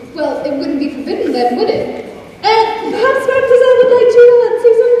 Well, it wouldn't be forbidden then, would it? Perhaps Mademoiselle would like to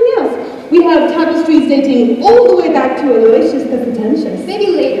say something else. We have tapestries dating all the way back to Aloysius the Pretentious. Maybe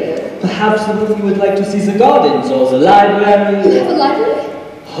later. Perhaps you would like to see the gardens or the library. You have a library?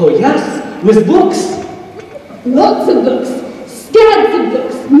 Oh yes, with books. Lots of books. Scads of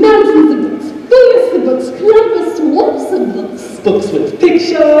books. Mountains of books. Forests of books. Clumps, swamps of books. Books with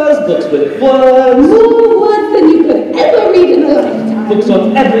pictures, books with words. More words than you could ever read in a lifetime. Books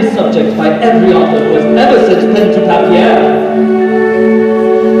on every subject by every author who has ever set pen to papier.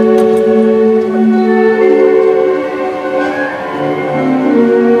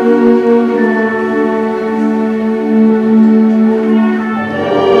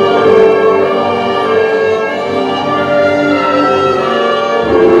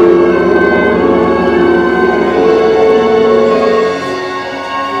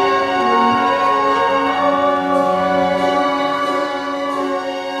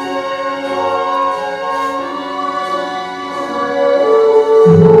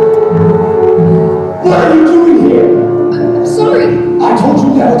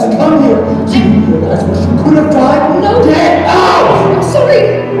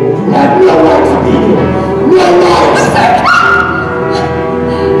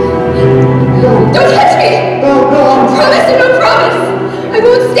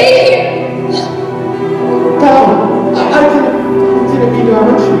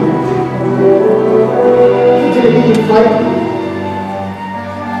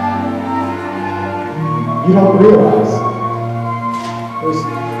 You don't realize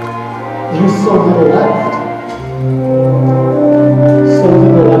there's so little left. So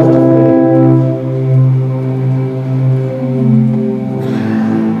little left of me.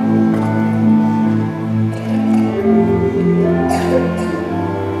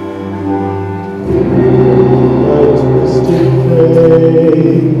 My twisted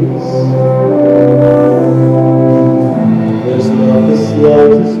face. There's not the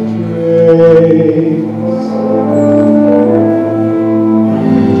slightest trace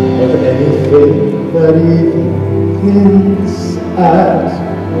of anything that even hints at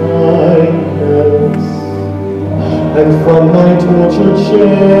kindness. And from my tortured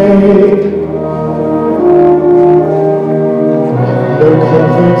shape, no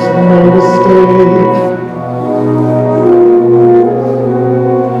comfort, no escape.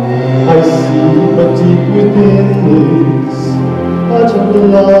 I see, but deep within is utter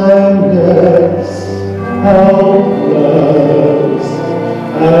blindness, helpless,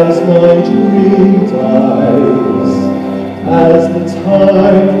 as my dream dies, as the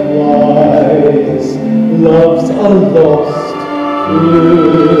time flies, love's a lost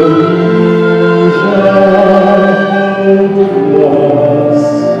illusion, hopeless,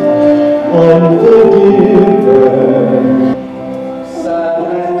 unforgiven, sad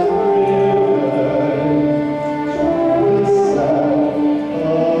and driven, sad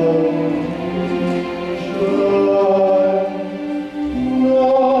unsure. No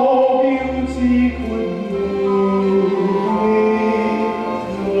beauty could move me,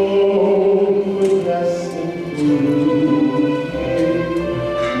 no goodness improve me,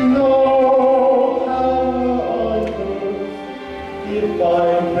 no power on earth if I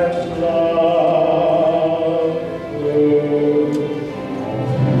can't love her.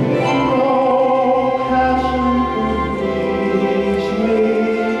 No passion could reach me,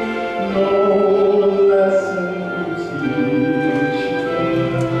 no lesson could teach me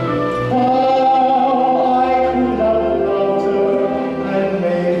how I could have loved her and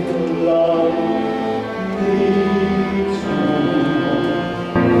made her love me too.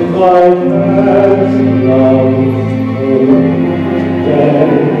 If I had loved her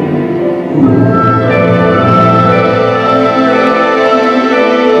then.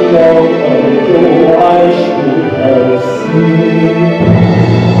 Long ago I should have seen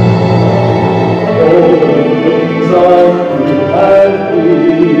all the things I could have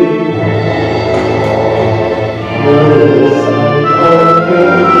been. Nervous and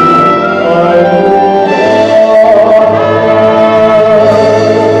confident, I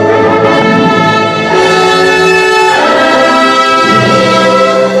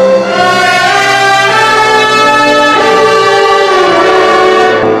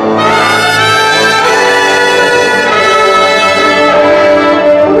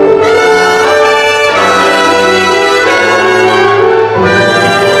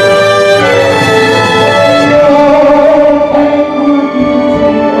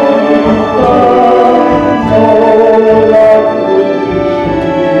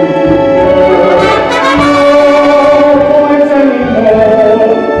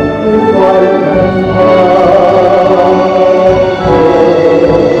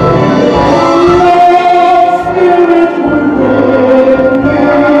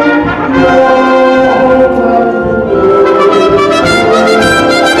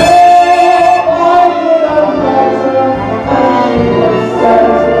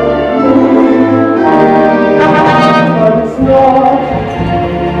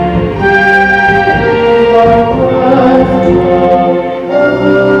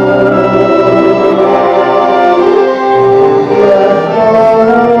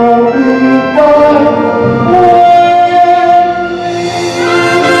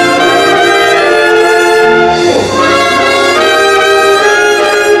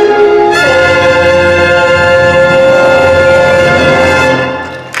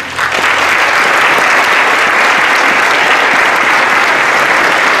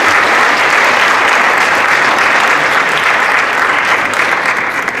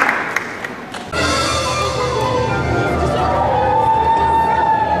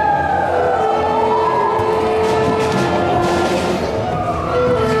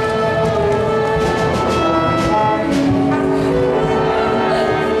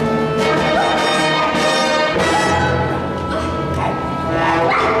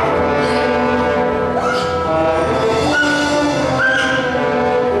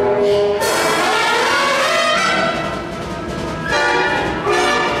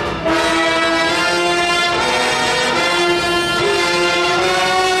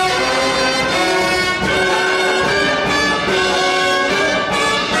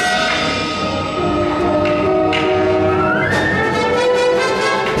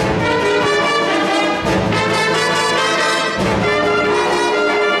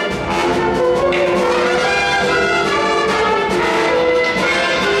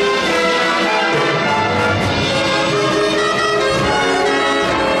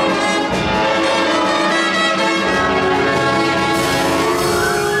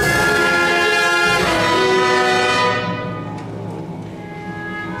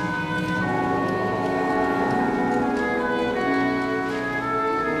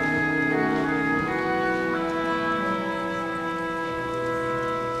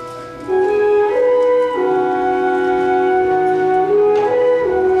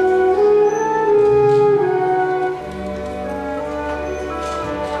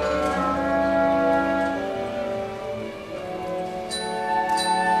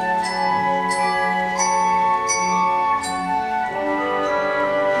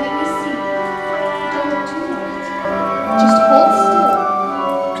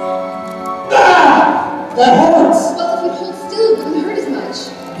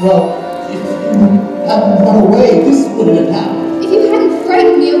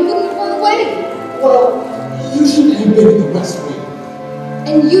you've been in the West Wing.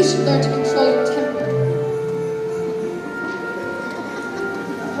 And you should learn to control your temper.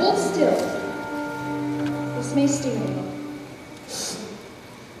 Hold still. This may sting a little.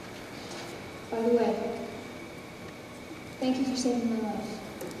 By the way, thank you for saving my life.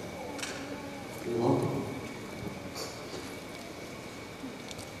 You're welcome.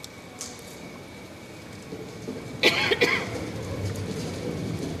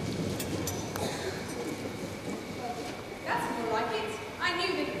 That's more like it. I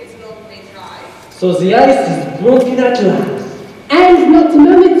knew that it was an ordinary drive. So the ice is broken at last. And not a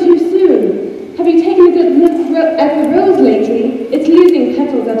moment too soon. Have you taken a good look at the rose lately? It's losing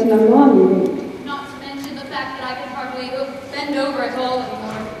petals at an alarming rate. Not to mention the fact that I can hardly bend over at all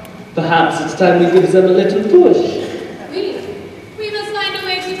anymore. Perhaps it's time we give them a little push. We must find a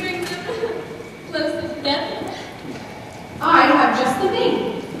way to bring them closer together. I have just the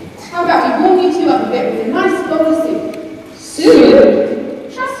thing. How about we warm you two up a bit with a nice bowl of soup?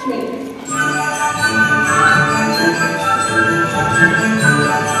 Soup? Trust me.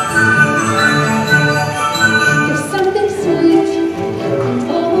 There's something sweet and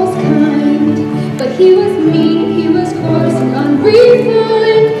almost kind, but he was mean, he was coarse and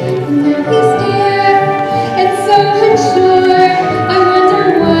unrefined. And now he's here and so unsure. I wonder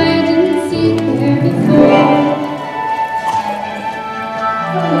why I didn't see it there before.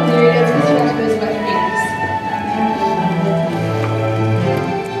 Oh, Mary, that's because you got those wet hands.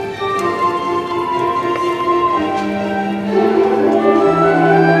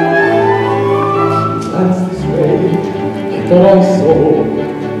 That's this way that I saw,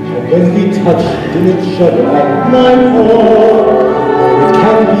 and when we touched, didn't shudder at my fall. It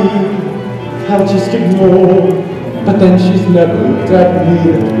can be, I'll just ignore, but then she's never looked at me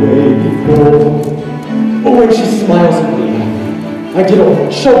that way before. But when she smiles at me, I get all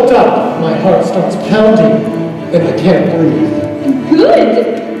choked up, my heart starts pounding, and I can't breathe. Good!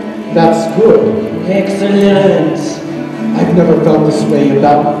 That's good. Excellent. I've never felt this way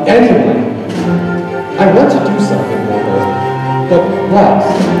about anyone. I want to do something for her, but what?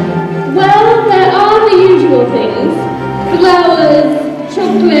 Well, there are the usual things. Flowers,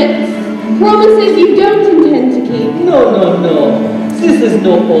 chocolates, promises you don't intend to keep. No. This is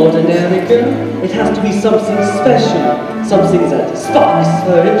no ordinary girl. It has to be something special. Something that sparks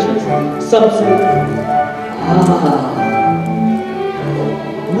her interest. Something... Ah.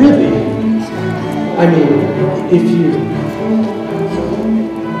 Really? I mean, if you...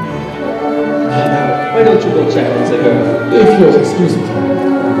 Why don't you go check into her? If you'll excuse me.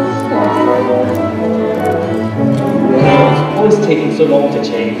 It's always taking so long to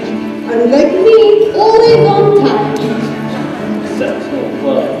change. Unlike me, always on time. Except,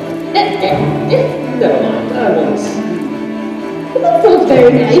 never mind. I won't. Well, that sounds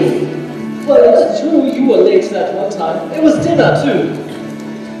very nice. Well, it's true. You were late that one time. It was dinner too.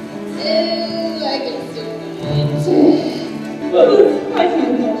 I can do it. Well, I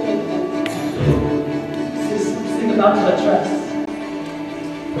feel not with this is something about her dress.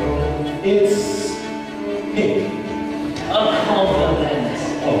 It's pink. A compliment.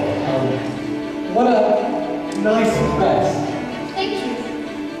 What a nice dress. Thank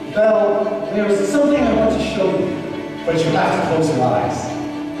you. Belle, there's something I want to show you, but you have to close your eyes.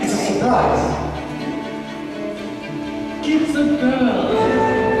 It's a surprise. It's a girl.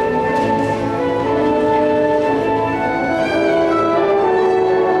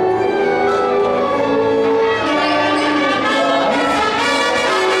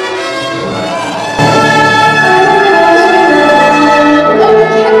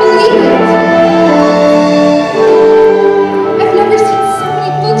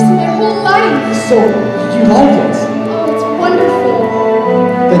 So, you like it? Oh, it's wonderful.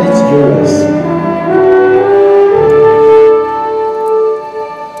 Then it's yours.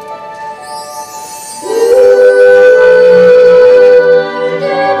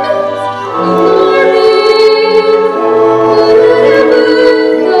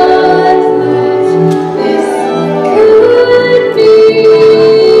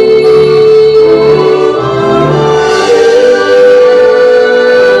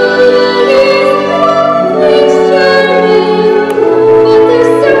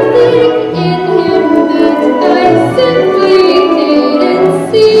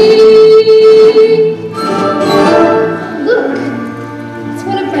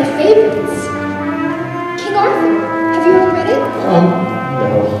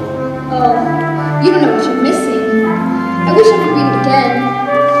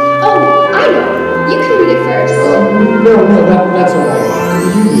 That's all right.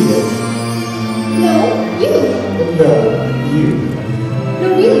 You read it. No, you. No, you. No,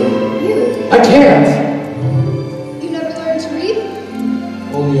 really, you. I can't. You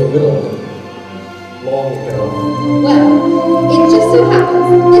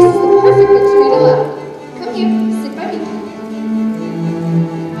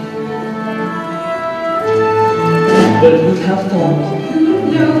But who'd have thought?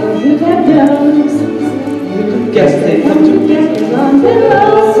 No, who'd have known? Who'd guess they'd come together?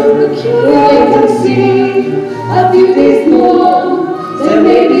 So peculiar, I can see a few days more. There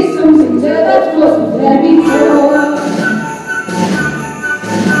may be something there that wasn't there before.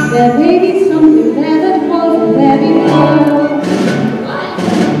 There may be something there that wasn't there before.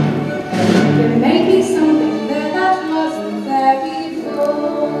 There may be something there that wasn't there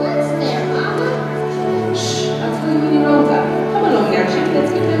before. What's there, Mama? Shh, I'll tell you when you're older. Come along now, Chip.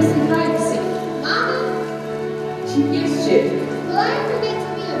 Let's give them some privacy. Mama, Yes, Chip. will I ever get to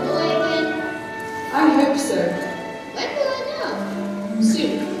be a boy again? I hope so. When will I know?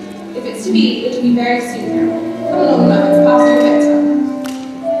 Soon. If it's to be, it'll be very soon now. Come along now, it's past your bedtime.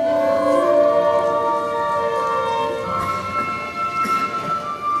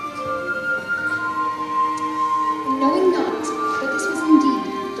 Knowing not that this was indeed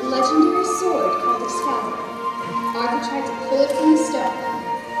the legendary sword called Excalibur, Arthur tried to pull it from the stone.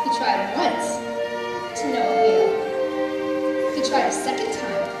 He tried once, to no avail. He tried a second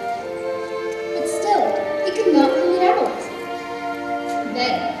time, but still he could not pull it out.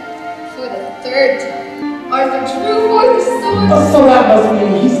 Then, for the third time, Arthur drew forth the sword. Oh, so that must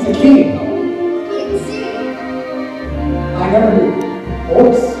mean he's the king. Can't see. I never knew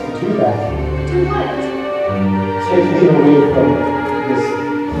orcs could do that. Do what? Take me away from this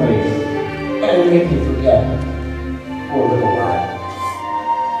place and make me forget for a little while.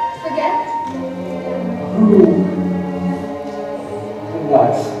 Forget? Who?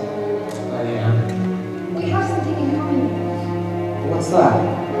 What? I am. We have something in common. What's that?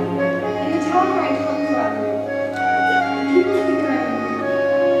 In the town where I come from, people think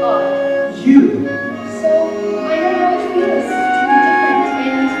I'm odd. You. So I know how it feels to be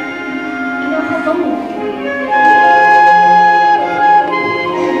different, and I know how lonely it can be.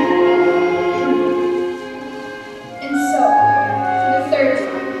 And so, for the third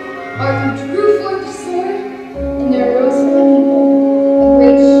time, Arthur drew forth the sword, and there arose from the people a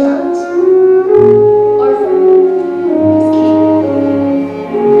great shout. Arthur is king.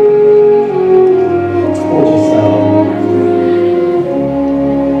 Told you so.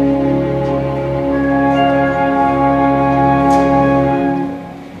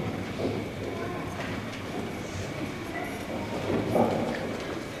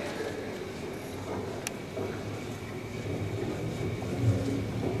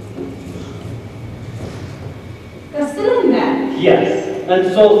 They're still in there. Yes,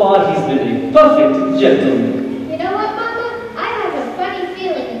 and so far he's been a perfect gentleman. You know what, Mama? I have a funny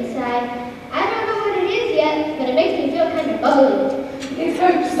feeling inside. I don't know what it is yet, but it makes me feel kind of bubbly. It's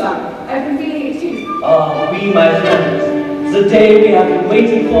hope, son. I've been feeling it too. Ah, we, my friends, the day we have been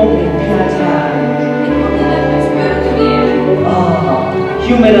waiting for may be at hand. It will be the first road again. Ah,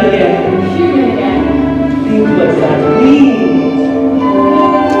 human again. Human again. Think what that means.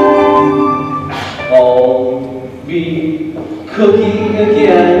 Oh, be cooking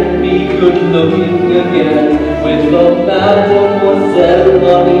again, be good looking again, with the mademoiselle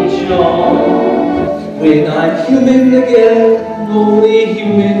on each arm. When I'm human again, only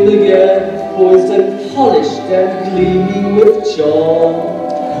human again, poised and polished and gleaming with charm.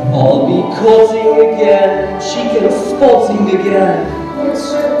 I'll be courting again, chic and sporting again. It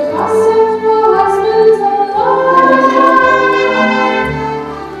should cost several husbands alive.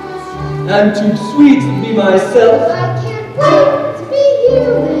 And too sweet to be myself. I can't wait to be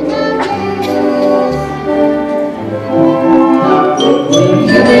human again.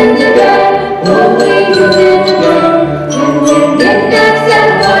 Human again, only human again. Can we get that set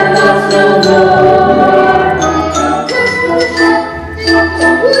one lost no more?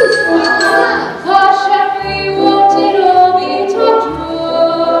 Hush, every won't it all be talked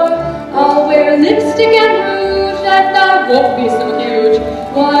more? I'll wear lipstick and rouge, and that won't be so huge.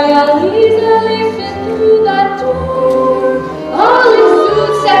 Why, I'll easily fit through that door. All in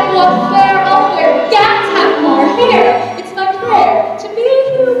suits and what fair, I'll wear gowns, have more hair. It's my prayer to be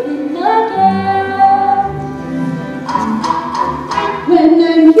human again. When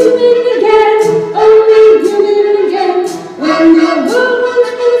I'm human again, only human again. When the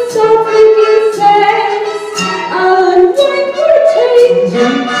world will stop making sense, I'll unwind for a change.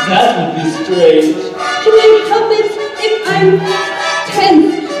 That would be strange. Can I help it if I'm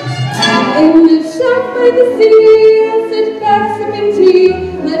tense? In the shop by the sea, I'll sit back sipping tea.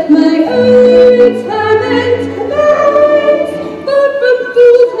 Let my early retirement commence. But from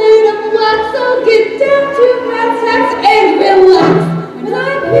fools made of wax, I'll get down to brass tacks and relax when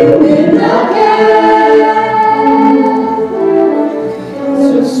I'm human again.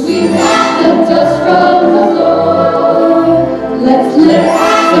 So sweep the dust from the floor. Let's let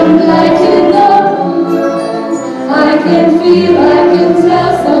some light in the room. I can feel, I can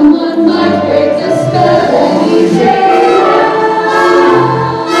tell someone might break the spell any day.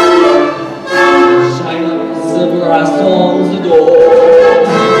 Shine up the brass on the door.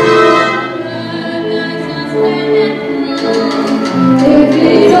 If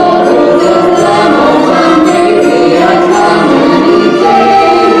it all goes as lemons, then maybe I'd come any day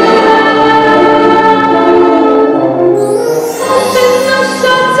now. Open the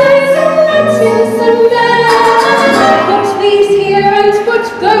shutters and let in some air. Put these here and put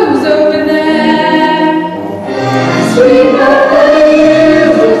those over there. Sweep up the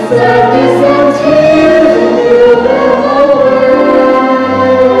years of sadness and tears and fill them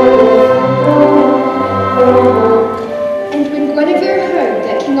And when Guinevere heard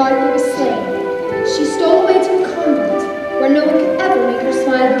that King Arthur was slain, she stole away to a convent where no one could ever make her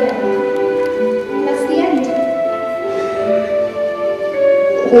smile again. That's the end.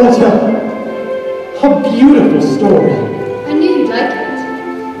 What a beautiful story. I knew you'd like it.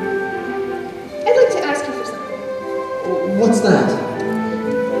 I'd like to ask you for something. What's that? A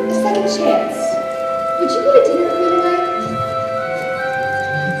second chance. Would you go to dinner with me tonight?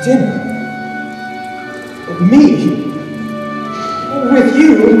 Dinner? Me? With you?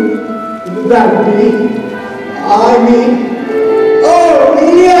 That would be... oh,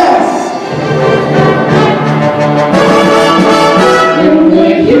 yes! When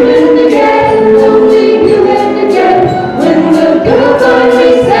we're human again, only human again. When the girl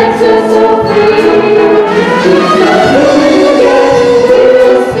finally sets us all free. Keep us moving again, keep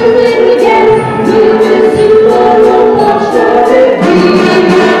us swimming again. We'll resume our own watch for it be.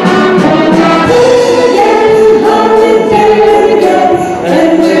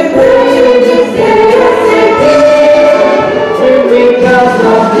 And we're praying this day ASAP. When we cast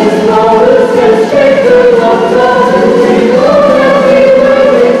off this lawless and straight the lost love, and we know that we were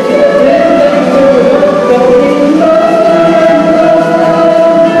with you in the going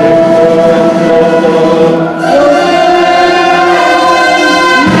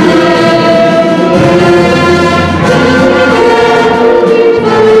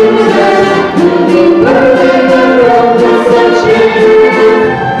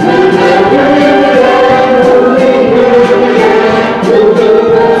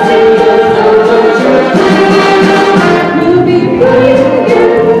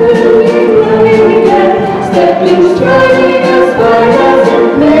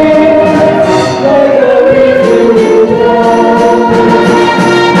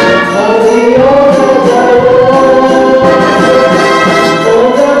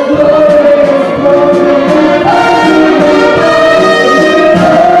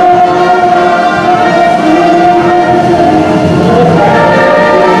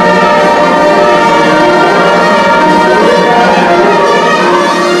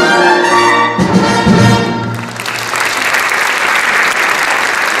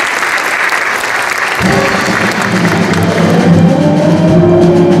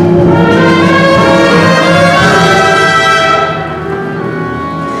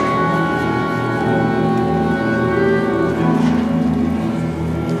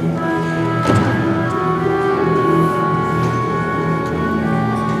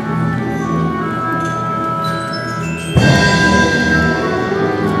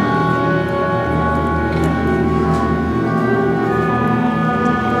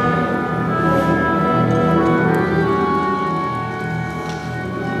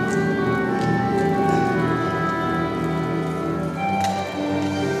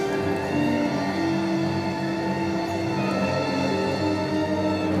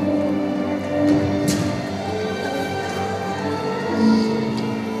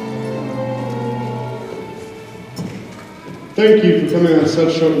Thank you for coming on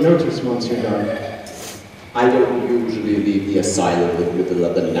such short notice, Monsieur Guard. I don't usually leave the asylum in the middle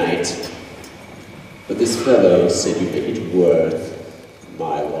of the night, but this fellow said you make it worth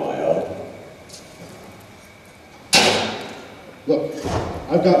my while. Look,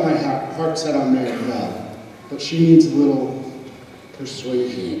 I've got my heart set on marrying Val, but she needs a little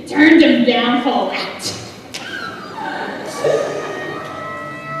persuasion. Turned him down for that.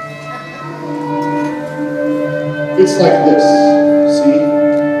 It's like this, see?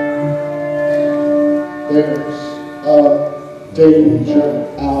 There's a danger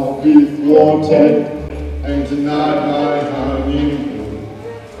I'll be thwarted and denied my honeymoon.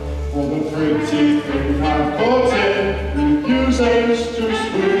 For the pretty thing I've courted refuses to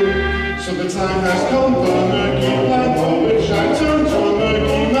swoon. So the time has come for a murky plan, for which I turn to a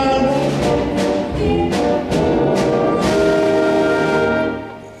murky man.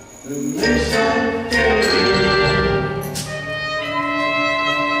 And this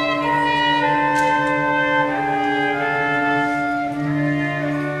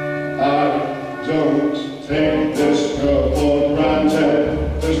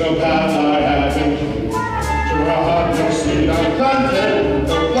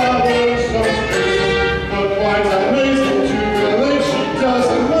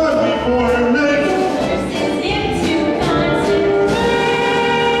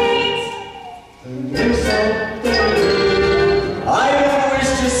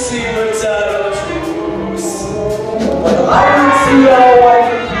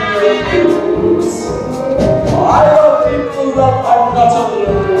not a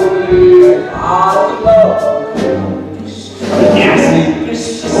lonely heart alone. Yes, it's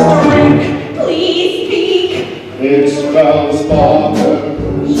just a drink. Please speak. It smells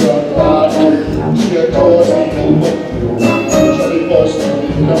bonkers, a body, she adores me, she forced to be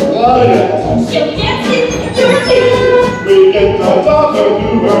no client. She'll dance in your teeth. We get the doctor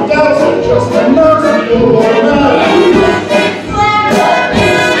who her dancer, just a nurse, you boy man.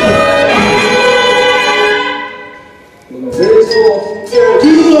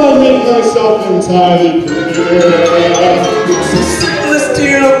 Do I make myself entirely clear? It's a seamless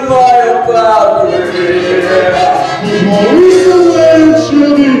deal of my boundary. Maurice away,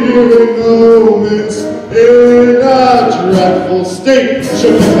 she'll be hearing the moments in a dreadful state.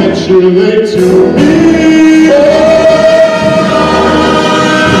 She'll capitulate to me.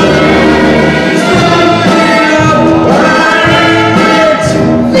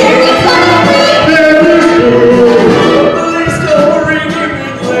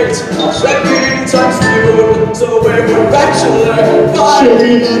 So we're bachelor. She'll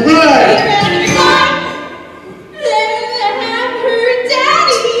be the bride.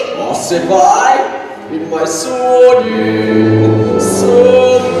 Ossify in my sword, so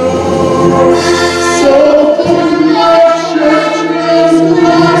for my church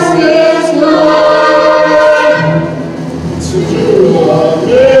glasses high to a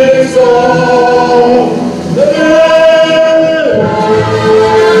maison.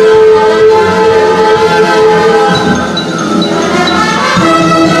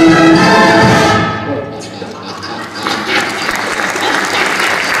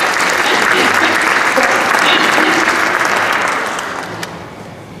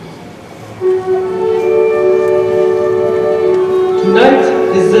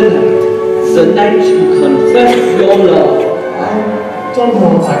 The night you confess your love. I don't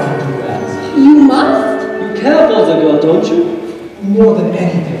know if I can do that. You must. You care for the girl, don't you? More than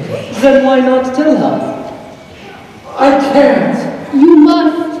anything. Then why not tell her? I can't. You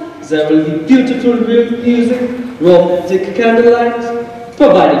must. There will be beautiful music, romantic candlelight,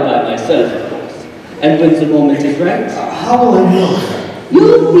 provided by myself, of course. And when the moment is right... How will I know?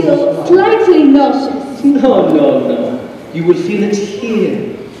 You'll feel slightly nauseous. No. You will feel it here.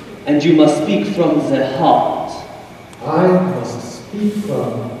 And you must speak from the heart. I must speak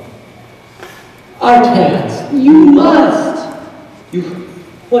from... I can't. You must.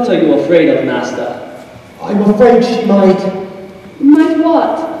 What are you afraid of, Master? I'm afraid she might... Might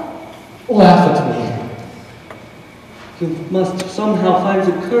what? Laugh at me. You must somehow find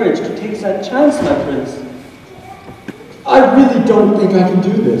the courage to take that chance, my prince. I really don't think I can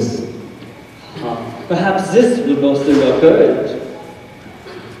do this. Perhaps this will bolster your courage.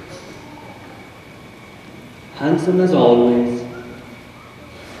 Handsome as always.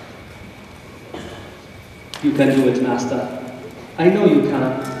 You can do it, Master. I know you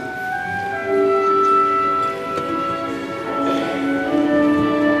can.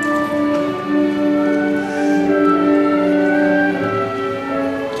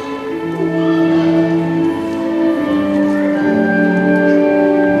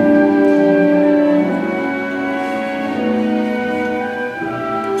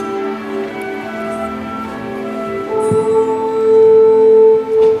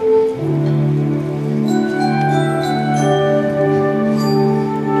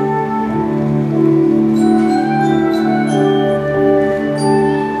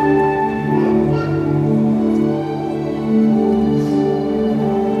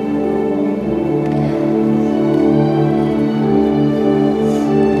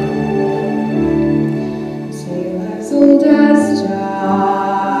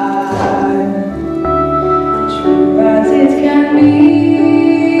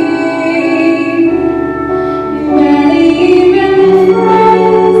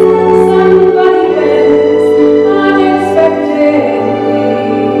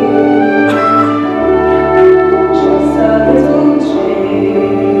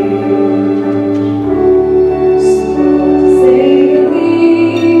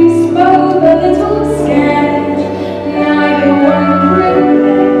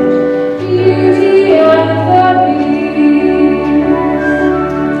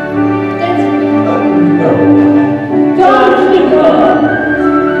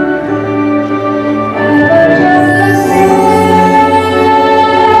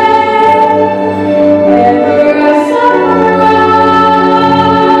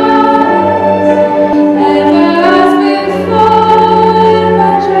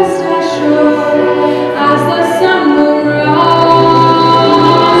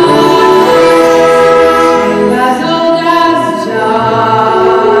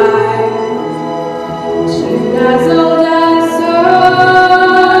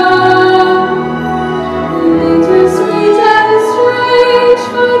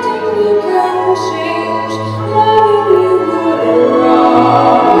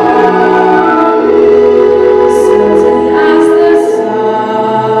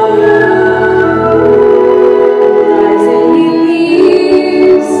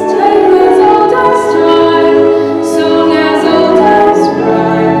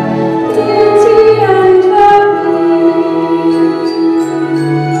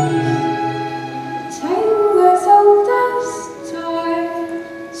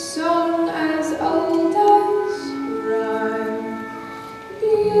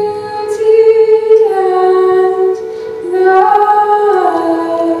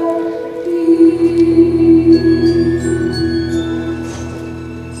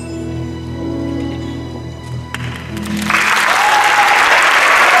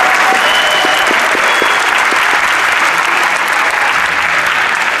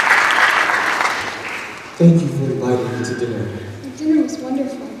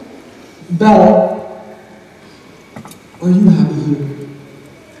 Belle, are you happy here?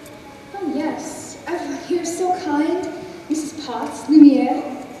 Oh, yes. Everyone here is so kind. Mrs. Potts, Lumiere.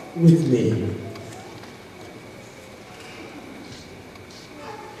 With me.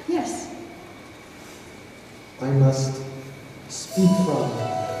 Yes. I must speak from.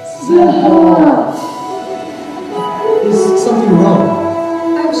 Zahra! Is something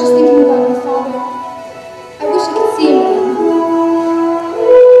wrong? I was just thinking about my father. I wish I could see him again.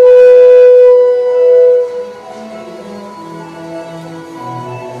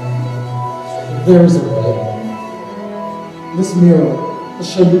 There is a way. This mirror will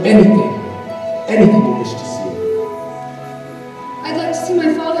show you anything you wish to see. I'd like to see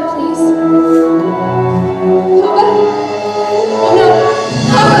my father, please. Papa? Oh no!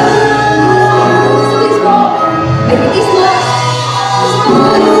 Papa! Something's wrong. I think he's lost.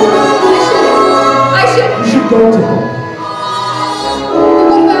 I should. You should go to him.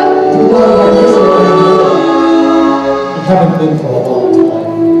 What about? You know what this is. You haven't been for a long time.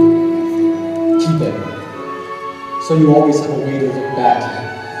 Keep it. So you always have a way to look back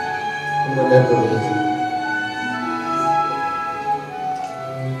and remember it.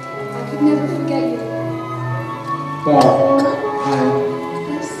 I could never forget you. Well,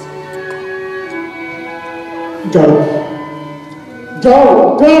 Yes. go. Go!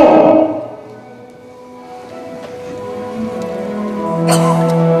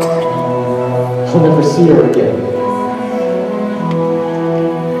 I'll never see her again.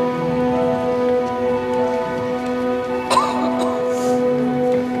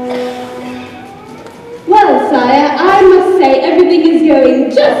 Well, sire, I must say everything is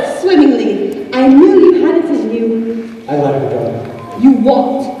going just swimmingly. I knew you had it in you. I let her go. You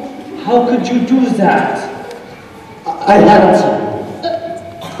what? How could you do that? I had to.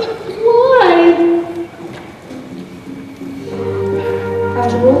 Why?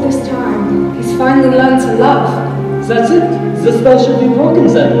 After all this time, he's finally learned to love. That's it? The spell should be broken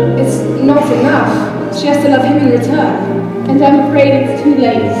then. It's not enough. She has to love him in return. And I'm afraid it's too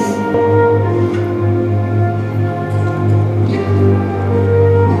late.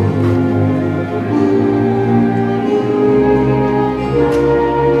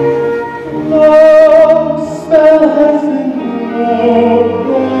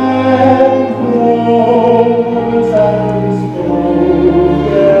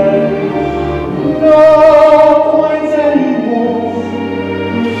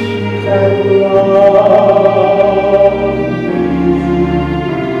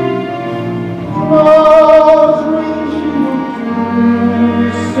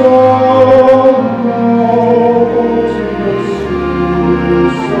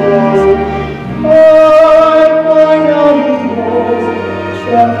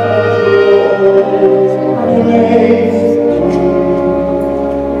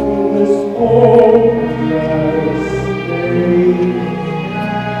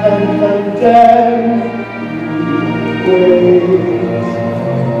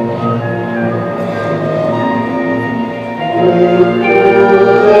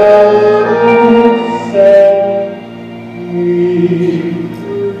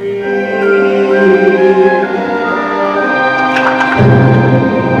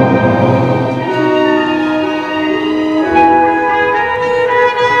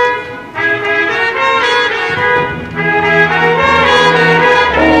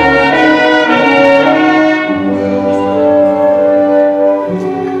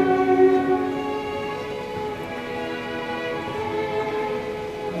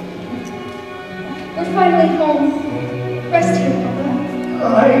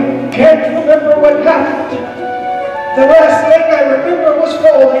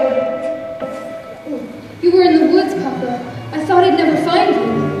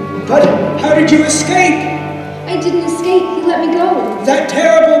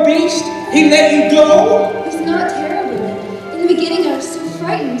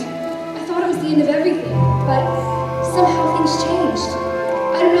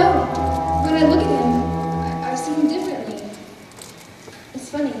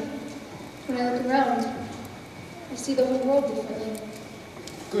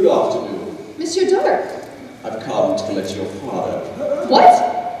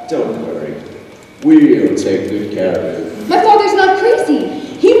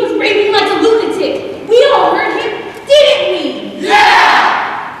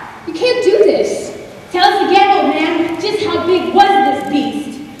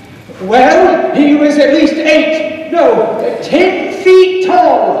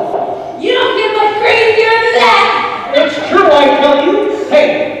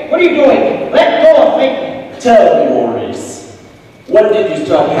 When did you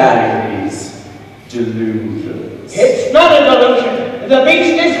start having these delusions? It's not a delusion. The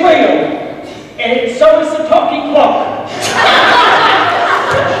beast is real. And so is the talking clock.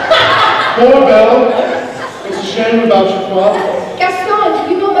 Poor Belle. It's a shame about your father.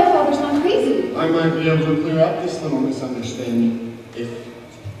 Gaston, you know my father's not crazy. I might be able to clear up this little misunderstanding if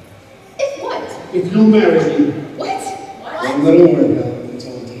what? if you'll marry me. What? One little word, Belle. That's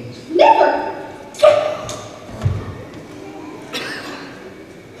all it takes. Never!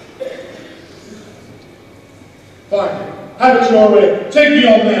 Fine. Have it your way. Take the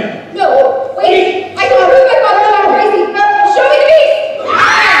old man. No, wait! I can prove my father's not crazy! Show me the beast!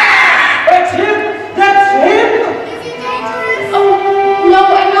 That's him! That's him! Is he dangerous? Oh, no,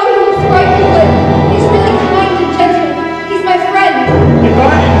 I know he looks frightening, but he's really kind and gentle. He's my friend. If I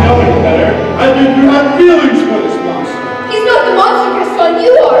didn't know any better, I'd think you had feelings for this monster. He's not the monster, Gaston,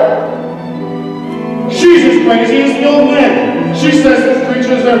 you are. She's as crazy as the old man. She says this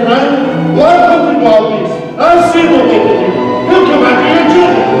creature is her friend. Well, I've hunted wild beasts. I've seen what they can do. He'll come after your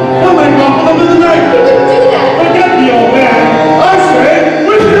children. He'll make off with them in the night. He wouldn't do that. Forget the old man. I say,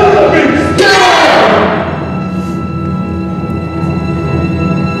 with the other beasts.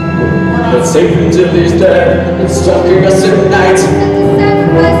 But Satan till he's dead and stalking us at night.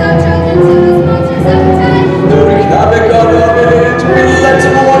 Sacrifice our children to this monster's appetite. Luring havoc on our age, we let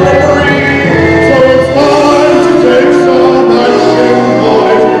him more memory. So it's time to take some action,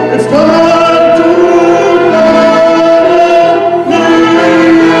 boys. It's time to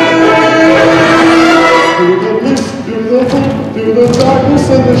through the darkness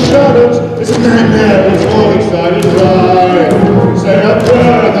and the shadows, it's a nightmare, it's one exciting ride. Say a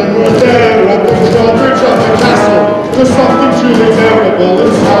prayer, then we're there, at the drawbridge of the castle. There's something truly terrible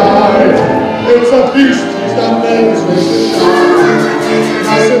inside. It's a beast, he's got names, makes it shine.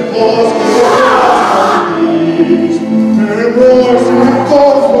 Massive paws, knees. Hear him roar, see him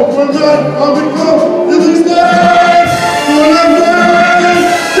calls, but we're not on the go. If he's dead, we're not dead.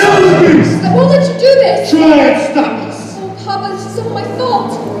 Kill the beast! I won't let you do this. Try and stop us. Papa, this is all my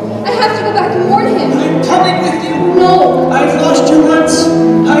fault. I have to go back and warn him. I'm coming with you. No. I've lost you once.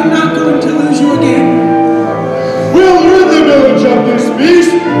 I'm not going to lose you again. We'll rid the village of this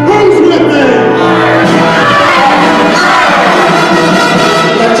beast. Who's with me?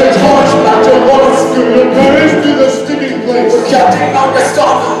 Let your torch back to once. Give your courage to the sticking place. Counting on the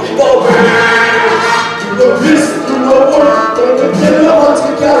stop, the Through the mist, through the wood, But the dinner wants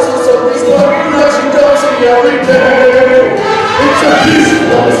the castle, so we slowly let you go to every day. it's a beast.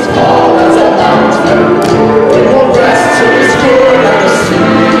 But as tall as a mountain, we will rest till it's good at the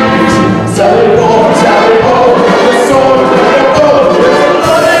seas. Selling more, telling more, the sword, the bow, with the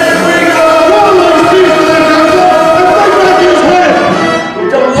blood and we go. All those people that have and fight back his head. We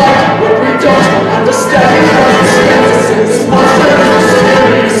don't like what we don't understand. Because it's us in this monster is a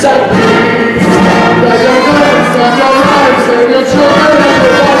series of beasts. Grab your guns, grab your knives, save your children and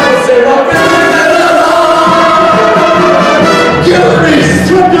your wives. Save our villain and Kill the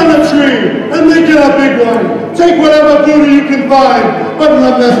beast! Cut down a tree and make it a big one. Take whatever booty you can find, but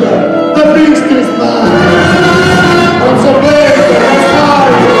remember, the beast is mine. I'm so big that it's high.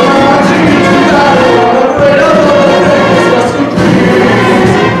 I'm watching you to die. I'm afraid of all the things must be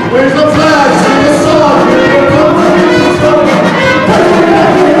pleased. Raise the flag, sing the song. We'll come to you strong. But we're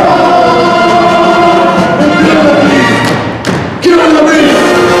not and kill the beast. Kill the beast.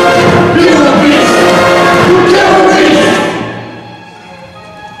 Kill the beast. Kill the beast.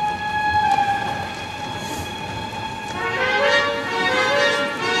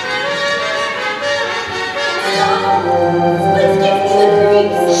 This gives me the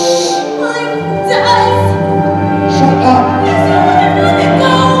creeps. Mine does. Shut up. I don't want to go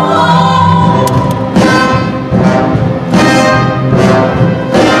home.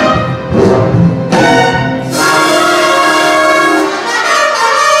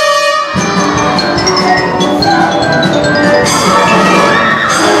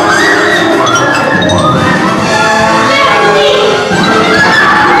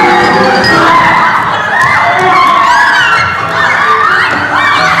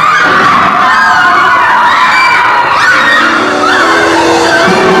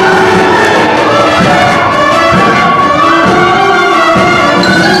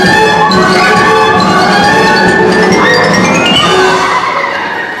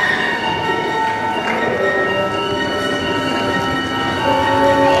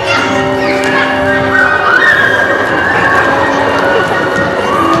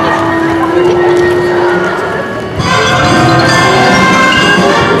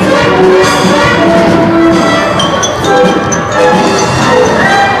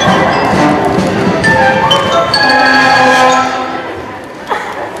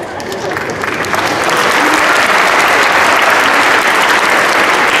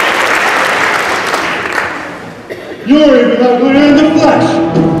 You're even uglier in the flesh.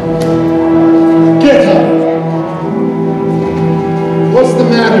 Get up. What's the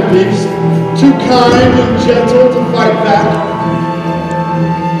matter, beast? Too kind and gentle to fight back?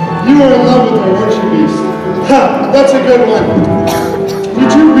 You are in love with her, weren't you, beast? Ha! That's a good one.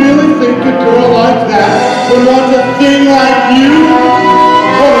 Did you really think a girl like that would want a thing like you?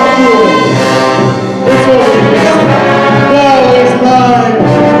 What a fool. It's over, beast. Thou is mine.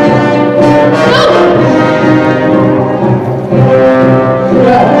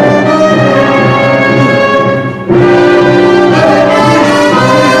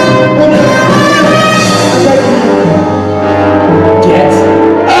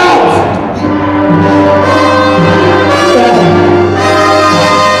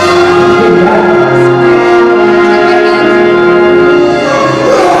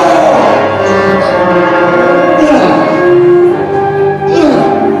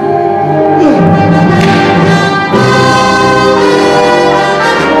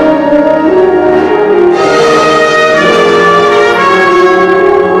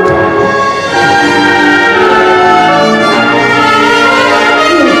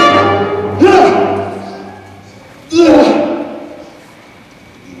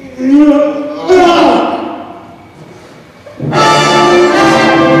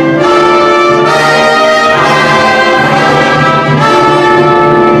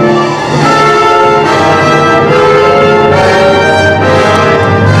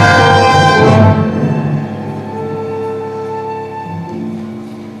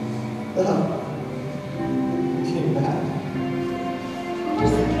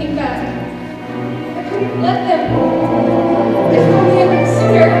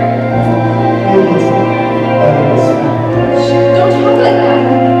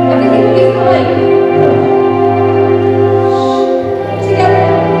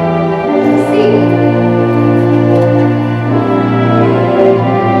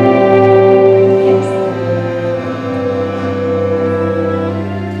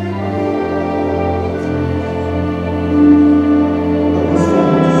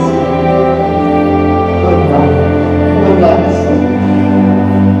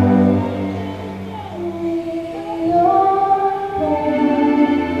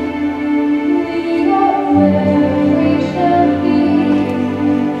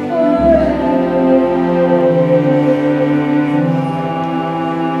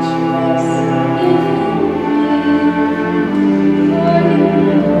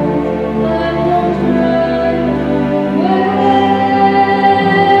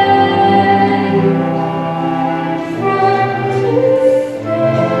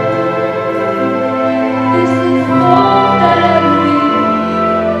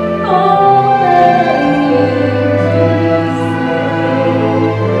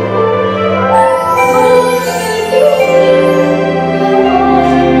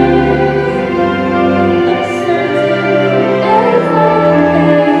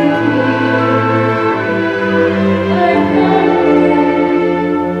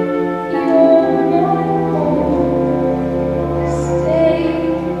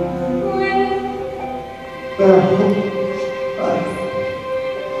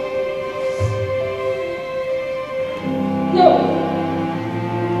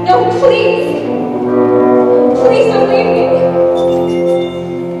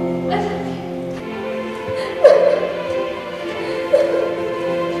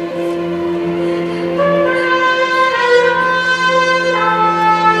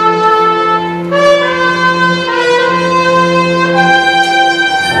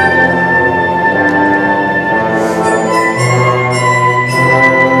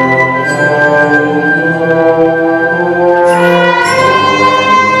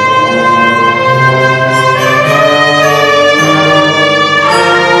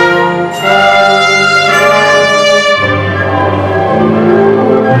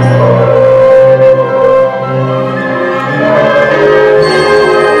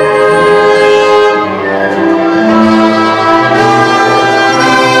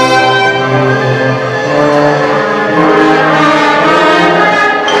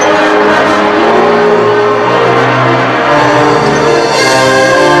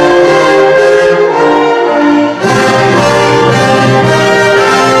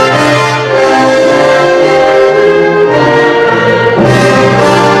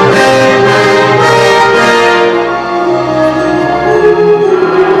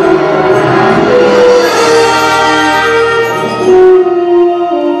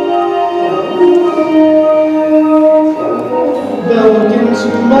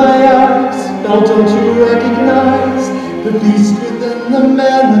 the beast within the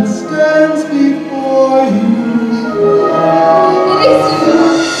man that stands before you.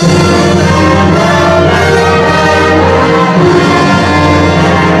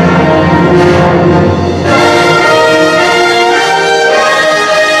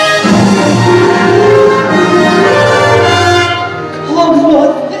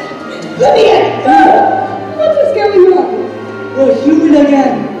 human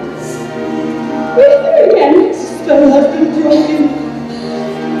again. We're here again. The spell has been broken.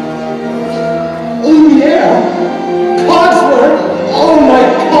 Oh yeah! Cogsworth! Oh my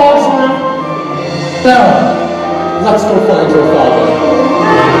Cogsworth! Now, let's go find your father.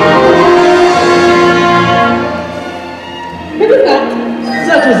 Who was that?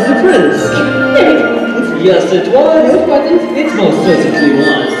 That was the prince. No, it wasn't. Yes, it was. No, it wasn't. It most certainly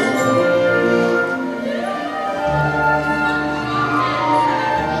was.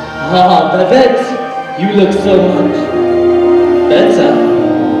 Ah, Babette, you look so much better.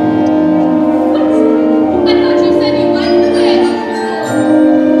 I thought you said you liked the way I look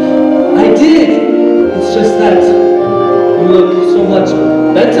before. I did. It's just that you look so much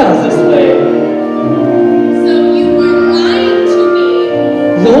better this way. So you were lying to me.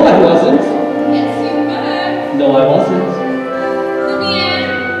 No, I wasn't. Yes, you were. No, I wasn't. Lumiere,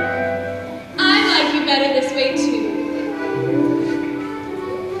 I like you better this way too.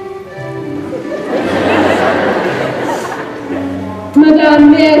 Madame,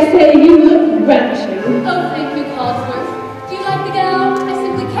 may I say you look ravishing. Oh, thank you, Cogsworth. Do you like the gown? I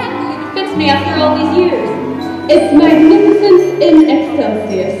simply can't believe it fits me after all these years. It's magnificence in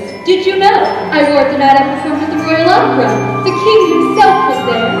excelsis. Did you know? I wore it the night I performed at the Royal Opera. The king himself was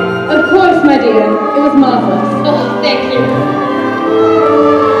there. Of course, my dear. It was marvelous. Oh, thank you.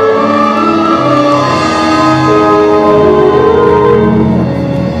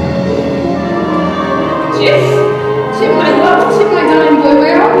 Jim! Jim, my love, Jim, my darling boy,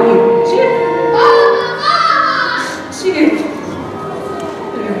 where are you? Jim! Jim!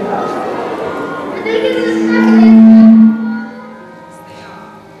 Dear love. I think it's a second.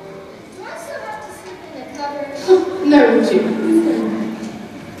 Do I still have to sleep in the cupboard? No, Jim.